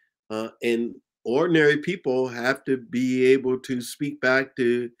important. And ordinary people have to be able to speak back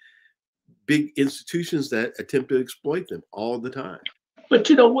to big institutions that attempt to exploit them all the time. But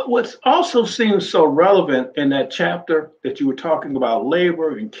you know what also seems so relevant in that chapter that you were talking about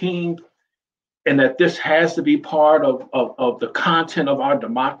labor and King, and that this has to be part of the content of our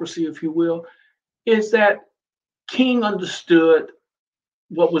democracy, if you will, is that King understood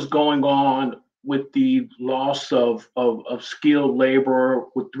what was going on with the loss of skilled labor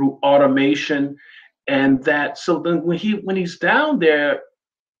through automation, and that so then when he's down there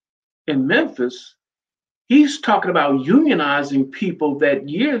in Memphis, he's talking about unionizing people that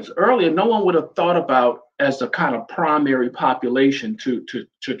years earlier no one would have thought about as a kind of primary population to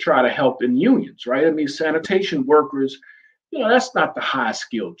try to help in unions, right? I mean, sanitation workers, you know, that's not the high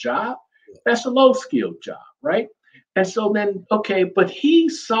skilled job, that's a low skilled job, right? And so then, okay, but he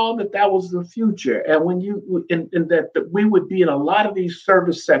saw that that was the future, and when you and that we would be in a lot of these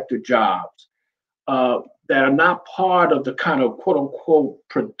service sector jobs that are not part of the kind of quote unquote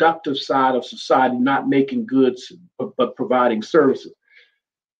productive side of society, not making goods but providing services.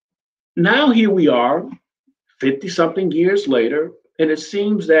 Now here we are, 50 something years later, and it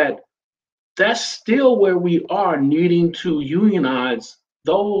seems that that's still where we are, needing to unionize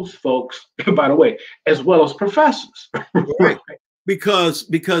those folks, by the way, as well as professors. Right. Because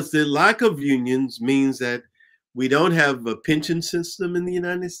the lack of unions means that we don't have a pension system in the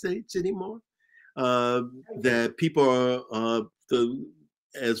United States anymore. That people are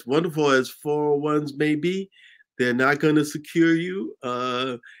as wonderful as 401s may be, they're not going to secure you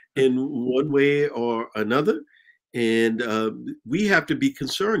in one way or another. And we have to be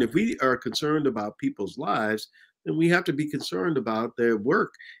concerned. If we are concerned about people's lives, then we have to be concerned about their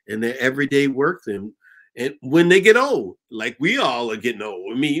work and their everyday work. And when they get old, like we all are getting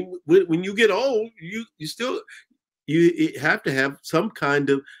old. I mean, when you get old, you have to have some kind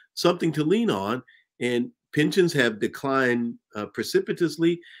of something to lean on. And pensions have declined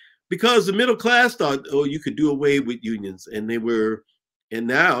precipitously because the middle class thought, oh, you could do away with unions, and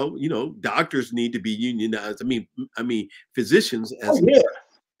now, you know, doctors need to be unionized. I mean, physicians as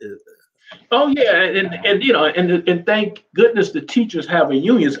Oh yeah, and you know, and thank goodness the teachers have a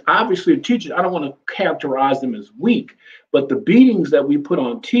unions. Obviously, teachers, I don't want to characterize them as weak, but the beatings that we put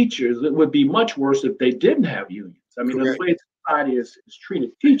on teachers, it would be much worse if they didn't have unions. I mean, the Correct. way society is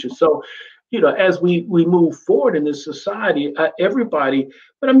treated teachers. So, you know, as we move forward in this society, everybody,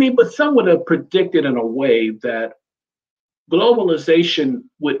 but I mean, but some would have predicted in a way that globalization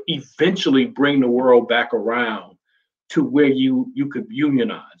would eventually bring the world back around to where you could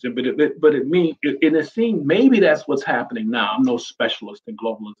unionize. And it seemed maybe that's what's happening now. I'm no specialist in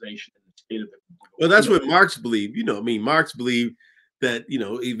globalization in the state of it. Well, that's what Marx believed. You know, I mean, Marx believed that, you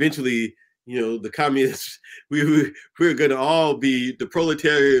know, eventually, you know, the communists, we're going to all be, the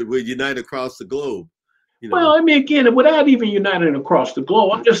proletariat would unite across the globe. You know? Well, I mean, again, without even uniting across the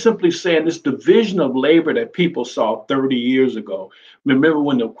globe, I'm just simply saying this division of labor that people saw 30 years ago. Remember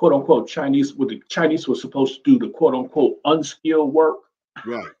when the quote unquote Chinese, what the Chinese were supposed to do, the quote unquote unskilled work?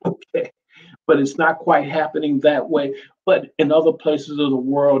 Right. Okay. But it's not quite happening that way. But in other places of the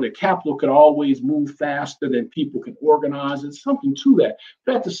world, the capital could always move faster than people can organize. It's something to that.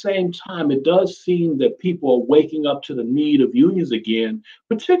 But at the same time, it does seem that people are waking up to the need of unions again,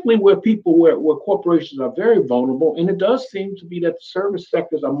 particularly where corporations are very vulnerable. And it does seem to be that the service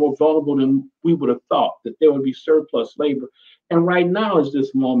sectors are more vulnerable than we would have thought, that there would be surplus labor. And right now is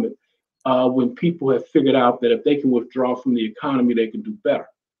this moment when people have figured out that if they can withdraw from the economy, they can do better.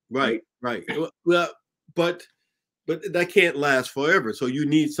 Right. Right. Well, but that can't last forever. So you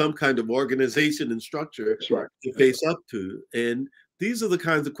need some kind of organization and structure to face up to. And these are the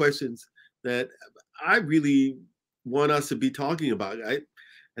kinds of questions that I really want us to be talking about. I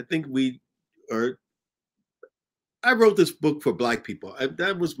think I wrote this book for Black people.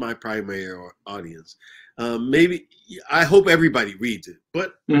 That was my primary audience. Maybe I hope everybody reads it,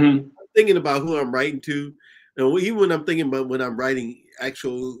 but I'm thinking about who I'm writing to. And even when I'm thinking about when I'm writing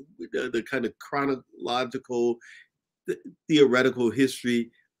actual, the kind of chronological, theoretical history,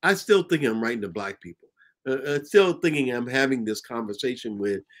 I still think I'm writing to Black people. Still thinking I'm having this conversation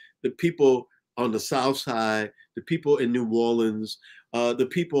with the people on the South Side, the people in New Orleans, the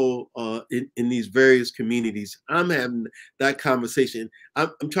people in these various communities. I'm having that conversation.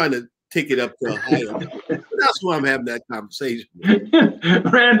 I'm trying to take it up to a higher level. That's why I'm having that conversation.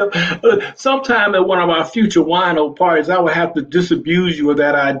 Randall, sometime at one of our future wino parties, I would have to disabuse you of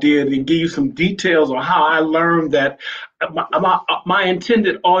that idea and give you some details on how I learned that my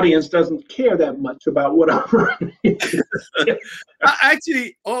intended audience doesn't care that much about what I'm writing. I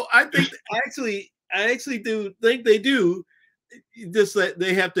actually do think they do. Just that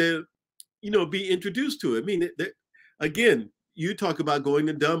they have to, you know, be introduced to it. I mean, again, you talk about going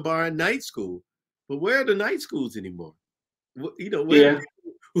to Dunbar and night school, but where are the night schools anymore? You know,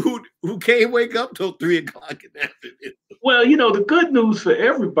 who can't wake up till 3 o'clock in the afternoon? Well, you know, the good news for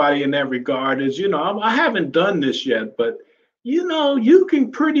everybody in that regard is, you know, I haven't done this yet, but you know, you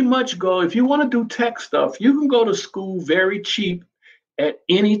can pretty much go, if you want to do tech stuff, you can go to school very cheap at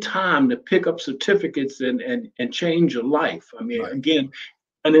any time to pick up certificates and change your life. I mean, again,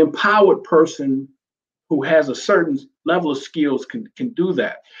 an empowered person who has a certain level of skills can do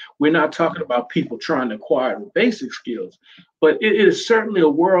that. We're not talking about people trying to acquire the basic skills, but it is certainly a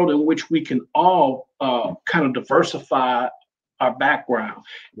world in which we can all kind of diversify our background.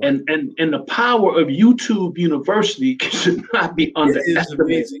 And the power of YouTube University should not be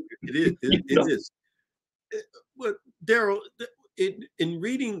underestimated. It is. Well, Daryl, in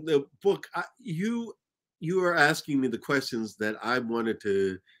reading the book, you are asking me the questions that I wanted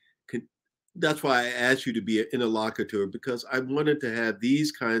to. That's why I asked you to be an interlocutor, because I wanted to have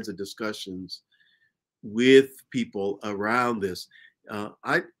these kinds of discussions with people around this.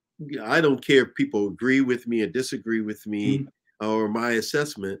 I don't care if people agree with me or disagree with me or my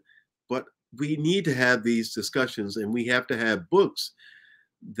assessment, but we need to have these discussions, and we have to have books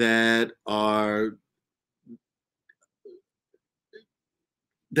that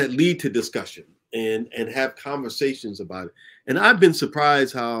lead to discussion and have conversations about it. And I've been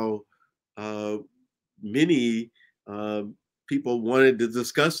surprised how many people wanted to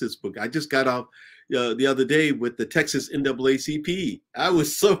discuss this book. I just got off the other day with the Texas NAACP. I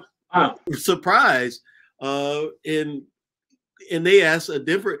was so surprised, and they asked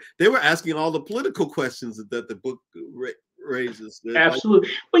they were asking all the political questions that the book raises. Absolutely.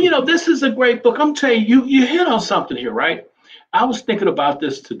 Well, you know, this is a great book. I'm telling you, you hit on something here, right? I was thinking about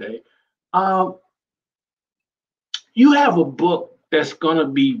this today. You have a book that's going to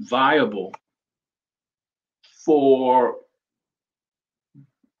be viable for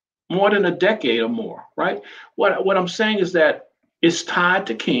more than a decade or more, right? What I'm saying is that it's tied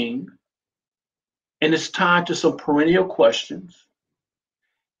to King, and it's tied to some perennial questions.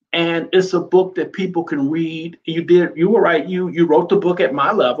 And it's a book that people can read. You were right. You wrote the book at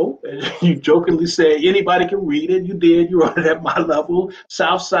my level. You jokingly said anybody can read it. You did. You wrote it at my level.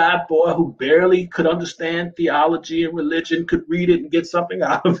 South Side boy who barely could understand theology and religion could read it and get something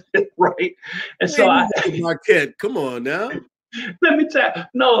out of it, right? And so Marquette, come on now. Let me tell you,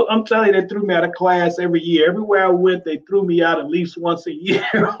 no, I'm telling you, they threw me out of class every year. Everywhere I went, they threw me out at least once a year.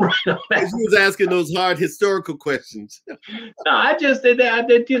 Right. He was asking those hard historical questions. No, I just did that. I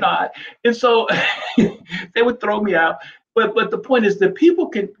did, and so they would throw me out. But the point is that people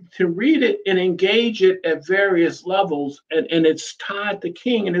can read it and engage it at various levels, and it's tied to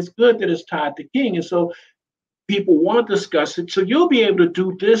King, and it's good that it's tied to King. And so people want to discuss it. So you'll be able to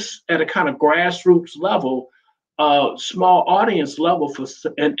do this at a kind of grassroots level, small audience level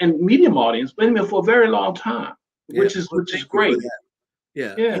and medium audience, but for a very long time, which is great.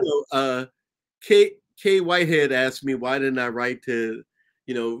 Yeah. You know, Kay Whitehead asked me, why didn't I write to,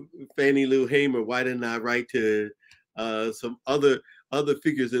 Fannie Lou Hamer? Why didn't I write to some other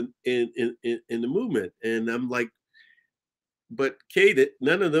figures in the movement? And I'm like, but Kay,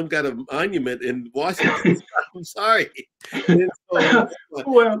 none of them got a monument in Washington. I'm sorry. So,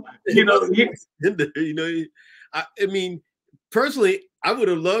 well, I mean, personally, I would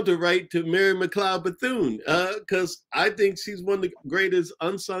have loved to write to Mary McLeod Bethune because I think she's one of the greatest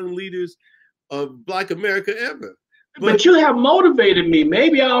unsung leaders of Black America ever. But you have motivated me.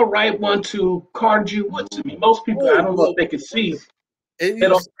 Maybe I'll write one to Carter G. Woodson. Most people, I don't know if they can see. And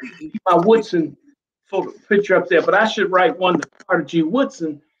my Woodson picture up there, but I should write one to Carter G.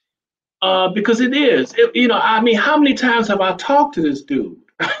 Woodson because it is. I mean, how many times have I talked to this dude?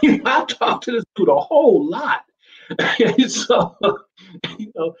 I've talked to this dude a whole lot. So,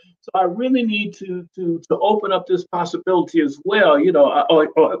 so I really need to open up this possibility as well,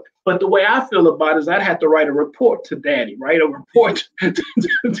 but the way I feel about it is I'd have to write a report to Daddy, right? A report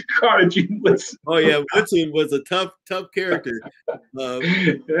to Carter G. Woodson. Oh yeah, Woodson was a tough character.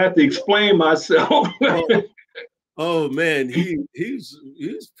 I have to explain myself. Oh man, he's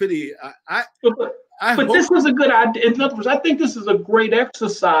pretty. But this is a good idea. In other words, I think this is a great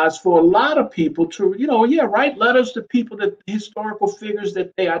exercise for a lot of people to, write letters to people, historical figures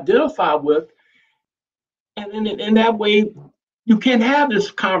that they identify with. And then in that way, you can have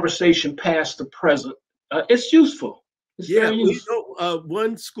this conversation past the present. It's useful. It's very useful.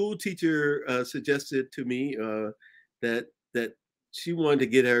 One school teacher suggested to me that she wanted to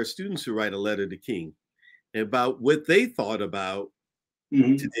get her students to write a letter to King about what they thought about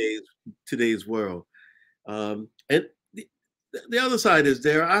today's world. And the other side is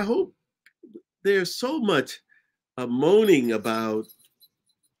there. I hope there's so much moaning about,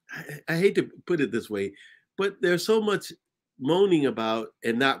 I hate to put it this way, but there's so much moaning about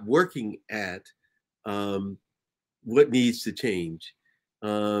and not working at what needs to change.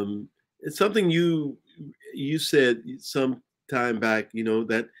 It's something you said some time back,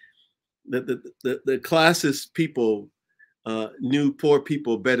 that the classist people knew poor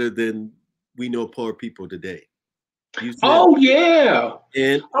people better than we know poor people today. Oh yeah,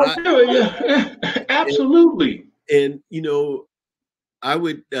 and absolutely. And I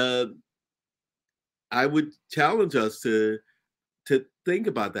would challenge us to think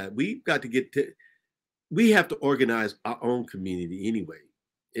about that. We've got to we have to organize our own community anyway.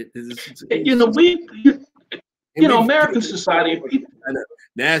 American society,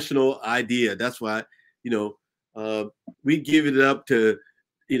 national idea. That's why we give it up to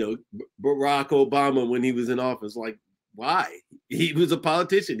Barack Obama when he was in office. Like, why? He was a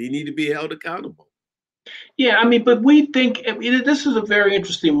politician. He needed to be held accountable. Yeah, I mean, but we think this is a very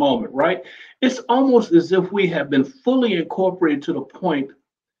interesting moment, right? It's almost as if we have been fully incorporated to the point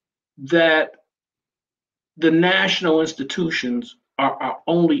that the national institutions are our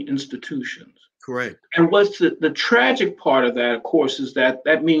only institutions. Correct. And what's the tragic part of that, of course, is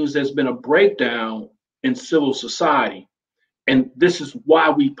that means there's been a breakdown in civil society. And this is why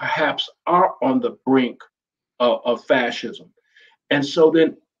we perhaps are on the brink of fascism. And so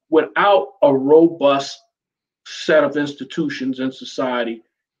then without a robust set of institutions in society,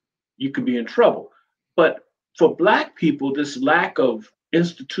 you could be in trouble. But for Black people, this lack of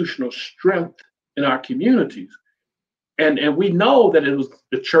institutional strength in our communities, and we know that it was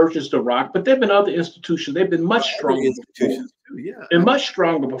the church is the rock, but there have been other institutions. They've been much stronger before. Yeah. And much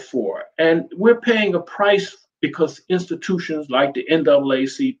stronger before. And we're paying a price because institutions like the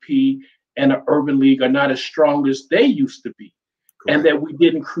NAACP and the Urban League are not as strong as they used to be. Correct. And that we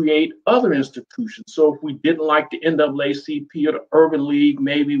didn't create other institutions. So if we didn't like the NAACP or the Urban League,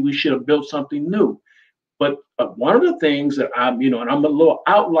 maybe we should have built something new. But one of the things that and I'm a little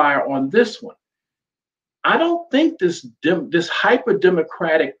outlier on this one, I don't think this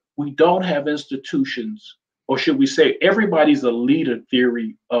hyper-democratic we don't have institutions, or should we say everybody's a leader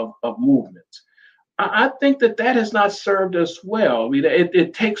theory of movements. I think that has not served us well. I mean,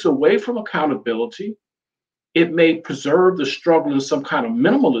 it takes away from accountability. It may preserve the struggle in some kind of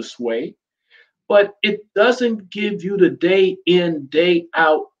minimalist way, but it doesn't give you the day in, day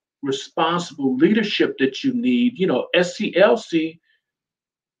out responsible leadership that you need. SCLC,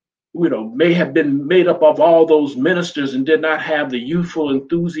 may have been made up of all those ministers and did not have the youthful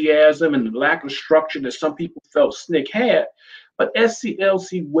enthusiasm and the lack of structure that some people felt SNCC had. But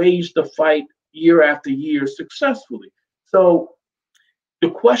SCLC waged the fight year after year successfully. So the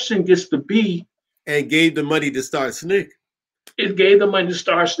question gets to be, and gave the money to start SNCC. It gave the money to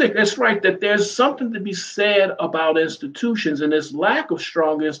start SNCC. That's right, that there's something to be said about institutions, and this lack of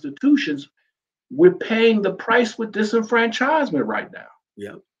strong institutions, we're paying the price with disenfranchisement right now.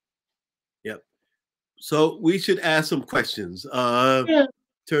 Yep. So we should ask some questions. Yeah.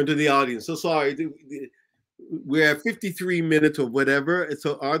 Turn to the audience. So sorry, we're at 53 minutes or whatever.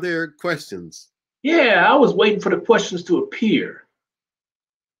 So are there questions? Yeah, I was waiting for the questions to appear.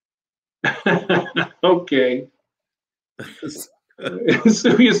 Okay.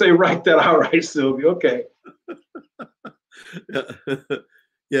 Sylvia say, write that. All right, Sylvia. Okay.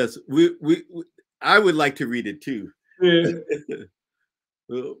 Yes, I would like to read it too. Yeah.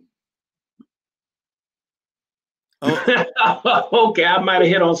 Okay, I might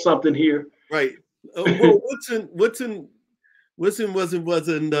have hit on something here. Right. Well, Woodson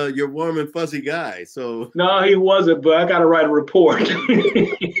wasn't your warm and fuzzy guy. So no, he wasn't. But I got to write a report.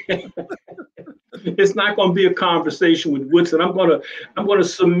 It's not going to be a conversation with Woodson. I'm going to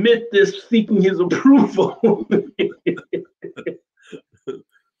submit this seeking his approval.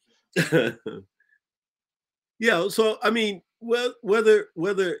 Yeah. So I mean, well, whether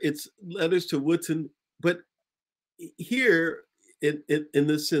it's letters to Woodson, but here in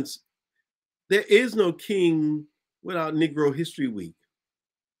this sense, there is no king without Negro History Week.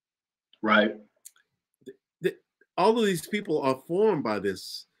 Right. All of these people are formed by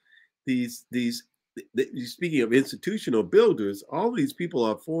this. Speaking of institutional builders, all these people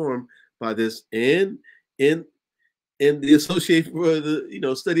are formed by this, and the Association for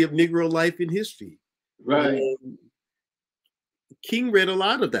the Study of Negro Life and History. Right. King read a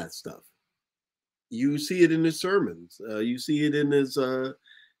lot of that stuff. You see it in his sermons. You see it in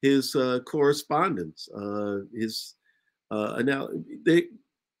his correspondence.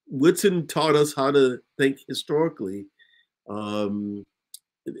 Woodson taught us how to think historically, and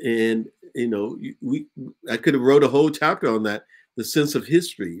I could have wrote a whole chapter on that, the sense of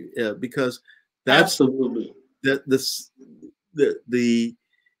history, because that's absolutely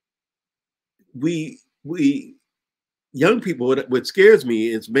we young people. What scares me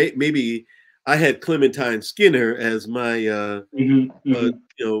is maybe I had Clementine Skinner as my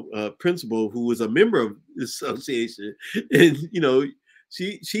principal, who was a member of the association, and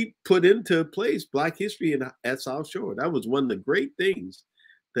she put into place Black history at South Shore. That was one of the great things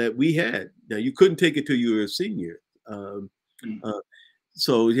that we had. Now you couldn't take it till you were a senior.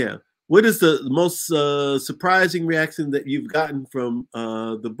 So yeah, what is the most surprising reaction that you've gotten from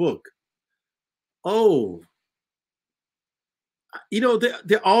the book? Oh,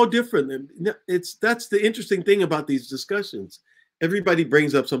 they're all different. That's the interesting thing about these discussions. Everybody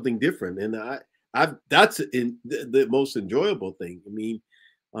brings up something different, and that's the most enjoyable thing. I mean,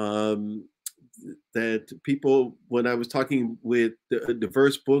 that people, when I was talking with the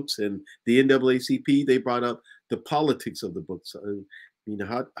diverse books and the NAACP, they brought up the politics of the books.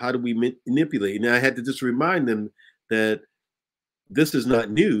 How do we manipulate? And I had to just remind them that this is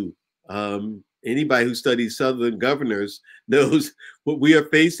not new. Anybody who studies Southern governors knows what we are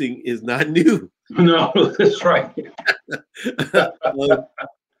facing is not new. No, that's right.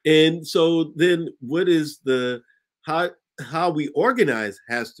 And so then what is how we organize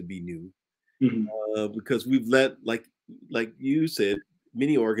has to be new, because we've let, like you said,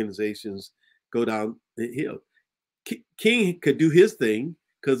 many organizations go down the hill. King could do his thing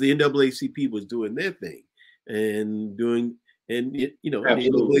because the NAACP was doing their thing and the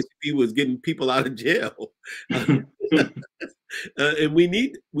NAACP was getting people out of jail. And we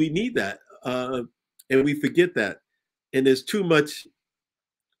need that, and we forget that, and there's too much.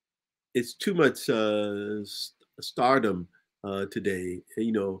 It's too much stardom today.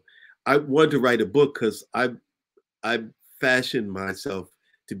 I wanted to write a book because I fashioned myself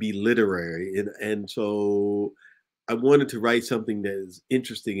to be literary, and so I wanted to write something that is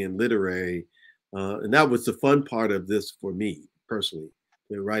interesting and literary, and that was the fun part of this for me personally,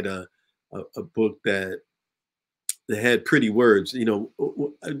 to write a book that had pretty words.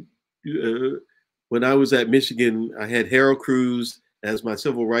 When I was at Michigan, I had Harold Cruz as my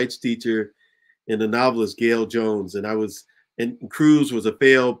civil rights teacher and the novelist Gail Jones. And Cruz was a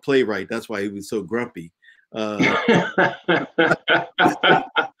failed playwright. That's why he was so grumpy. Oh,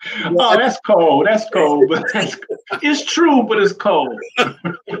 that's cold. That's cold, but it's true, but it's cold.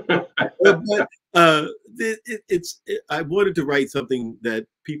 I wanted to write something that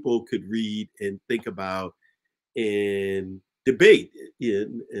people could read and think about and debate.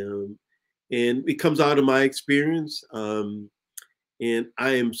 And it comes out of my experience. And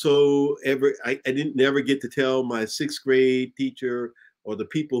I am I didn't never get to tell my 6th grade teacher or the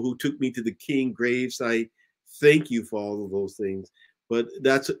people who took me to the King gravesite, thank you for all of those things. But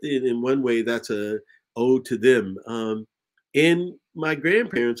that's, in one way, that's a ode to them. And my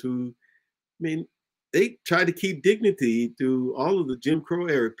grandparents, who, I mean, they tried to keep dignity through all of the Jim Crow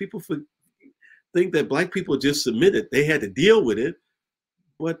era. People think that Black people just submitted. They had to deal with it,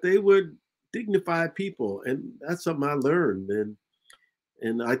 but they were dignified people. And that's something I learned.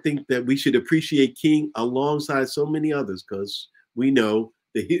 And I think that we should appreciate King alongside so many others, because we know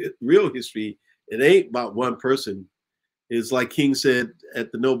the real history, it ain't about one person. It's like King said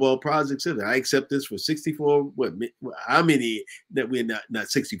at the Nobel Prize, I accept this for 64, how many, that we're not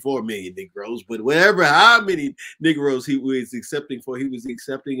 64 million Negroes, but how many Negroes he was accepting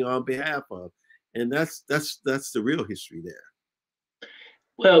on behalf of. And that's the real history there.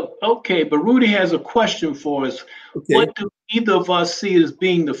 Well, okay, but Rudy has a question for us. Okay. What do either of us see as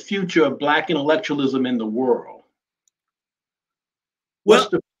being the future of Black intellectualism in the world? What's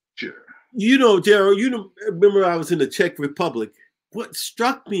the future? You know, Gerald, remember I was in the Czech Republic. What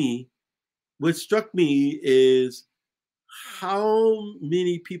struck me is how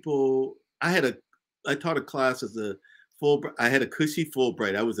many people, I taught a class as I had a cushy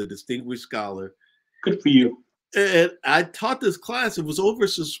Fulbright. I was a distinguished scholar. Good for you. And I taught this class. It was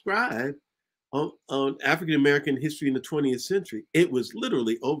oversubscribed on African-American history in the 20th century. It was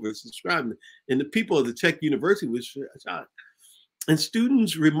literally oversubscribed. And the people of the Czech University was shocked. And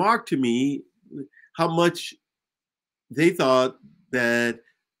students remarked to me how much they thought that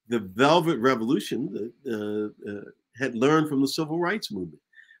the Velvet Revolution had learned from the Civil Rights Movement.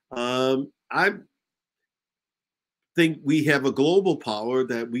 I think we have a global power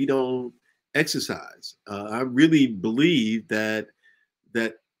that we don't exercise. I really believe that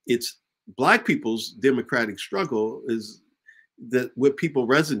it's Black people's democratic struggle is that what people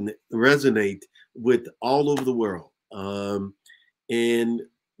resonate with all over the world. And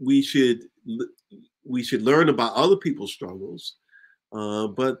we should learn about other people's struggles,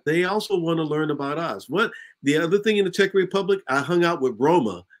 but they also want to learn about us. The other thing in the Czech Republic, I hung out with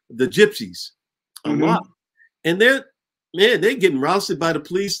Roma, the gypsies, a lot, and they're getting rousted by the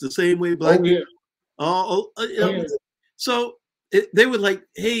police the same way Black people. Yeah. So they were like,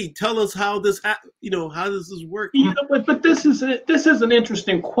 "Hey, tell us how this, how does this work?" Yeah, but this is an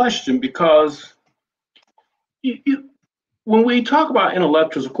interesting question, because when we talk about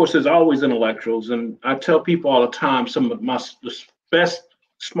intellectuals, of course, there's always intellectuals, and I tell people all the time, some of the best,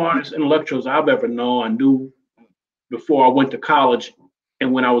 smartest intellectuals I've ever known, I knew before I went to college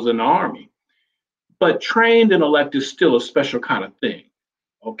and when I was in the Army. But trained intellect is still a special kind of thing,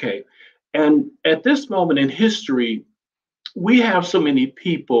 okay? And at this moment in history, we have so many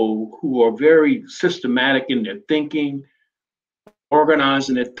people who are very systematic in their thinking, organized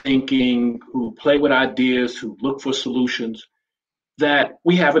in their thinking, who play with ideas, who look for solutions, that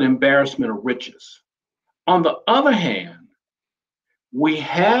we have an embarrassment of riches. On the other hand, we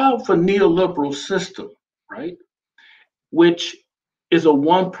have a neoliberal system, right? Which is a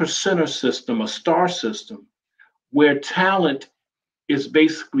 1%er system, a star system, where talent is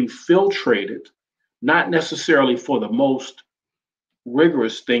basically filtrated, not necessarily for the most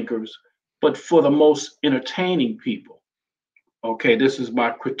rigorous thinkers, but for the most entertaining people. Okay, this is my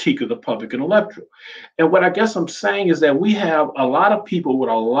critique of the public intellectual. And what I guess I'm saying is that we have a lot of people with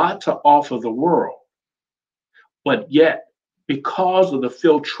a lot to offer the world, but yet, because of the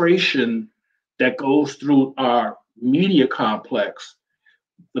filtration that goes through our media complex,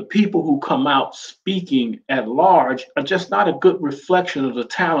 the people who come out speaking at large are just not a good reflection of the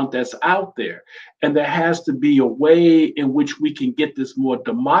talent that's out there. And there has to be a way in which we can get this more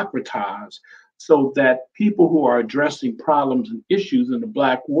democratized, so that people who are addressing problems and issues in the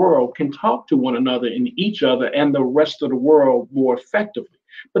Black world can talk to one another and each other and the rest of the world more effectively.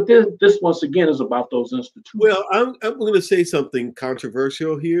 But this once again is about those institutions. Well, I'm going to say something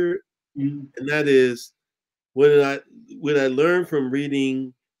controversial here, and that is, what I learned from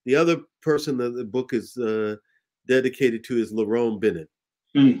reading, the other person that the book is dedicated to is Lerone Bennett.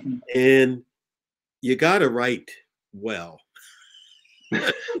 And you got to write well.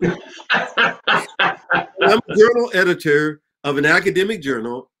 I'm a journal editor of an academic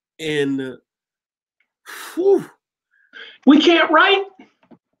journal, and whew, we can't write.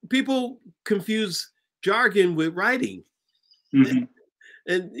 people confuse jargon with writing. Mm-hmm.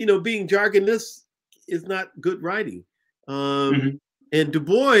 And you know, being jargonless is not good writing. Mm-hmm. And Du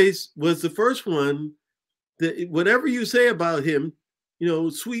Bois was the first one that, whatever you say about him, you know,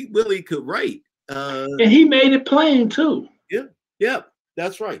 Sweet Willie could write. And he made it plain too. Yeah,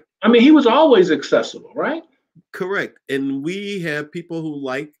 that's right. I mean, he was always accessible, right? Correct. And we have people who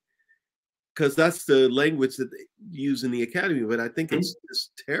like, because that's the language that they use in the academy, but I think it's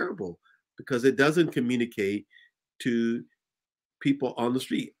just terrible because it doesn't communicate to people on the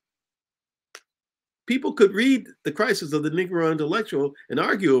street. People could read The Crisis of the Negro Intellectual and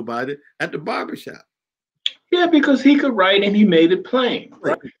argue about it at the barbershop. Yeah, because he could write and he made it plain,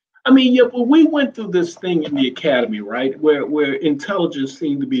 right? I mean, yeah, but we went through this thing in the academy, right, where intelligence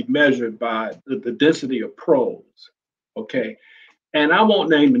seemed to be measured by the density of prose, okay? And I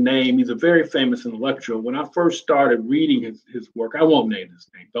won't name the name. He's a very famous intellectual. When I first started reading his work, I won't name his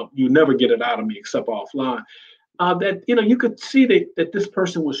name. You never get it out of me except offline. That you could see that this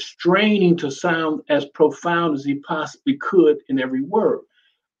person was straining to sound as profound as he possibly could in every word.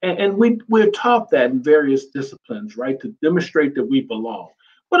 And we're taught that in various disciplines, right, to demonstrate that we belong.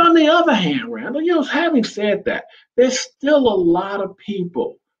 But on the other hand, Randall, having said that, there's still a lot of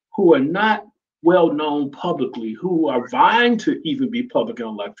people who are not well known publicly, who are vying to even be public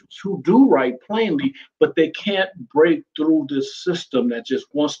intellectuals, who do write plainly, but they can't break through this system that just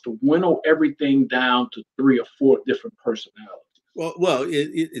wants to winnow everything down to 3 or 4 different personalities. Well,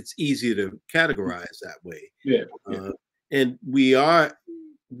 it's easy to categorize that way. Yeah. And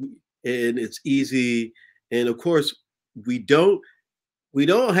it's easy. And of course, we don't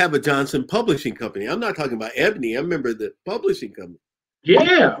have a Johnson Publishing Company. I'm not talking about Ebony. I remember the publishing company.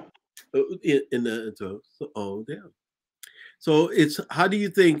 Yeah. So it's, how do you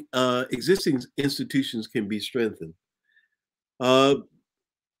think existing institutions can be strengthened?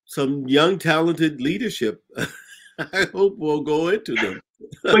 Some young, talented leadership. I hope we'll go into them.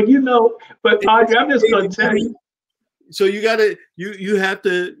 But Audrey, I'm just going to tell you. So you have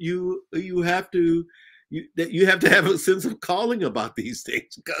to have a sense of calling about these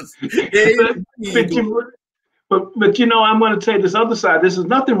things, because But I'm going to tell you this other side. There's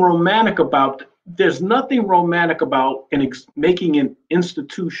nothing romantic about making an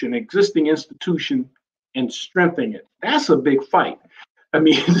existing institution, and strengthening it. That's a big fight. I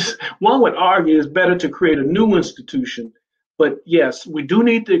mean, one would argue it's better to create a new institution. But yes, we do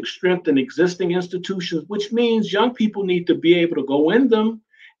need to strengthen existing institutions, which means young people need to be able to go in them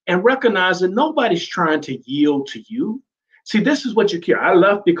and recognize that nobody's trying to yield to you. See, this is what you care. I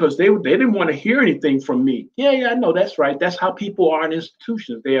left because they didn't want to hear anything from me. Yeah, I know, that's right. That's how people are in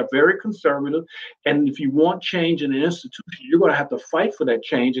institutions. They are very conservative. And if you want change in an institution, you're going to have to fight for that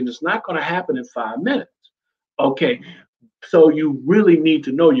change. And it's not going to happen in 5 minutes. Okay. So you really need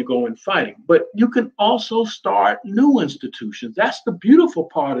to know you're going fighting. But you can also start new institutions. That's the beautiful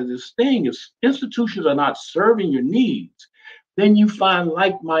part of this thing, is institutions are not serving your needs. Then you find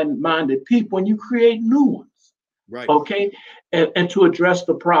like-minded people and you create new ones. Right. Okay. And to address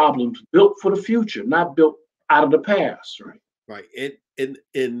the problems built for the future, not built out of the past. Right. Right. And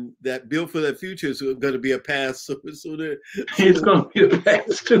that built for the future is going to be a past. So it's going to be a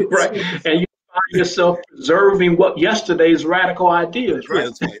past too, right? And you find yourself preserving what yesterday's radical ideas, right? Yeah,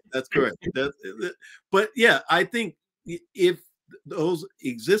 that's right. That's correct. But yeah, I think if those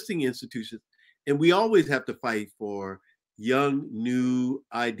existing institutions, and we always have to fight for young, new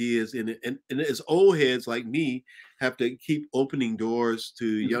ideas, and as old heads like me have to keep opening doors to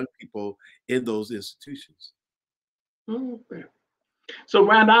young people in those institutions. Okay. So,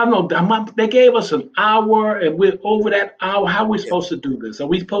 Randall, I know they gave us an hour, and we're over that hour. How are we supposed to do this? Are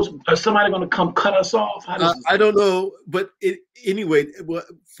somebody going to come cut us off? I don't know, but anyway. Well,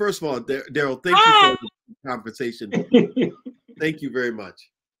 first of all, Daryl, thank you for the conversation. Thank you very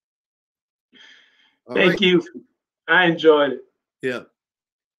much. Thank you. I enjoyed it. Yeah,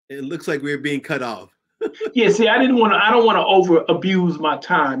 it looks like we're being cut off. Yeah, see, I don't want to over abuse my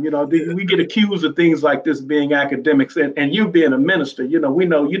time. We get accused of things like this being academics, and you being a minister. We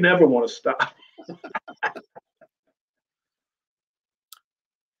know you never want to stop.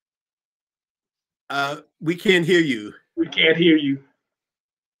 We can't hear you. We can't hear you.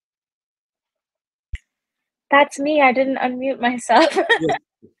 That's me. I didn't unmute myself.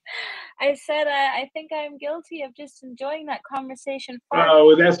 I said, I think I'm guilty of just enjoying that conversation.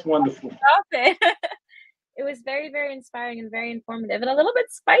 Oh, that's wonderful. Stop it. It was very, very inspiring and very informative and a little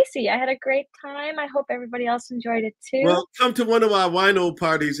bit spicy. I had a great time. I hope everybody else enjoyed it too. Well, come to one of our wino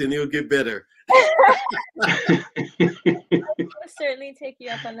parties and it'll get better. I'll certainly take you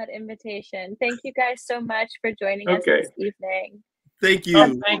up on that invitation. Thank you guys so much for joining us this evening. Thank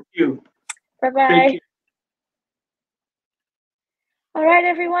you. Thank you. Bye-bye. Thank you. All right,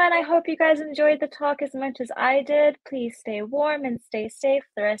 everyone. I hope you guys enjoyed the talk as much as I did. Please stay warm and stay safe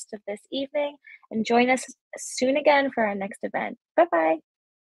the rest of this evening, and join us soon again for our next event. Bye-bye.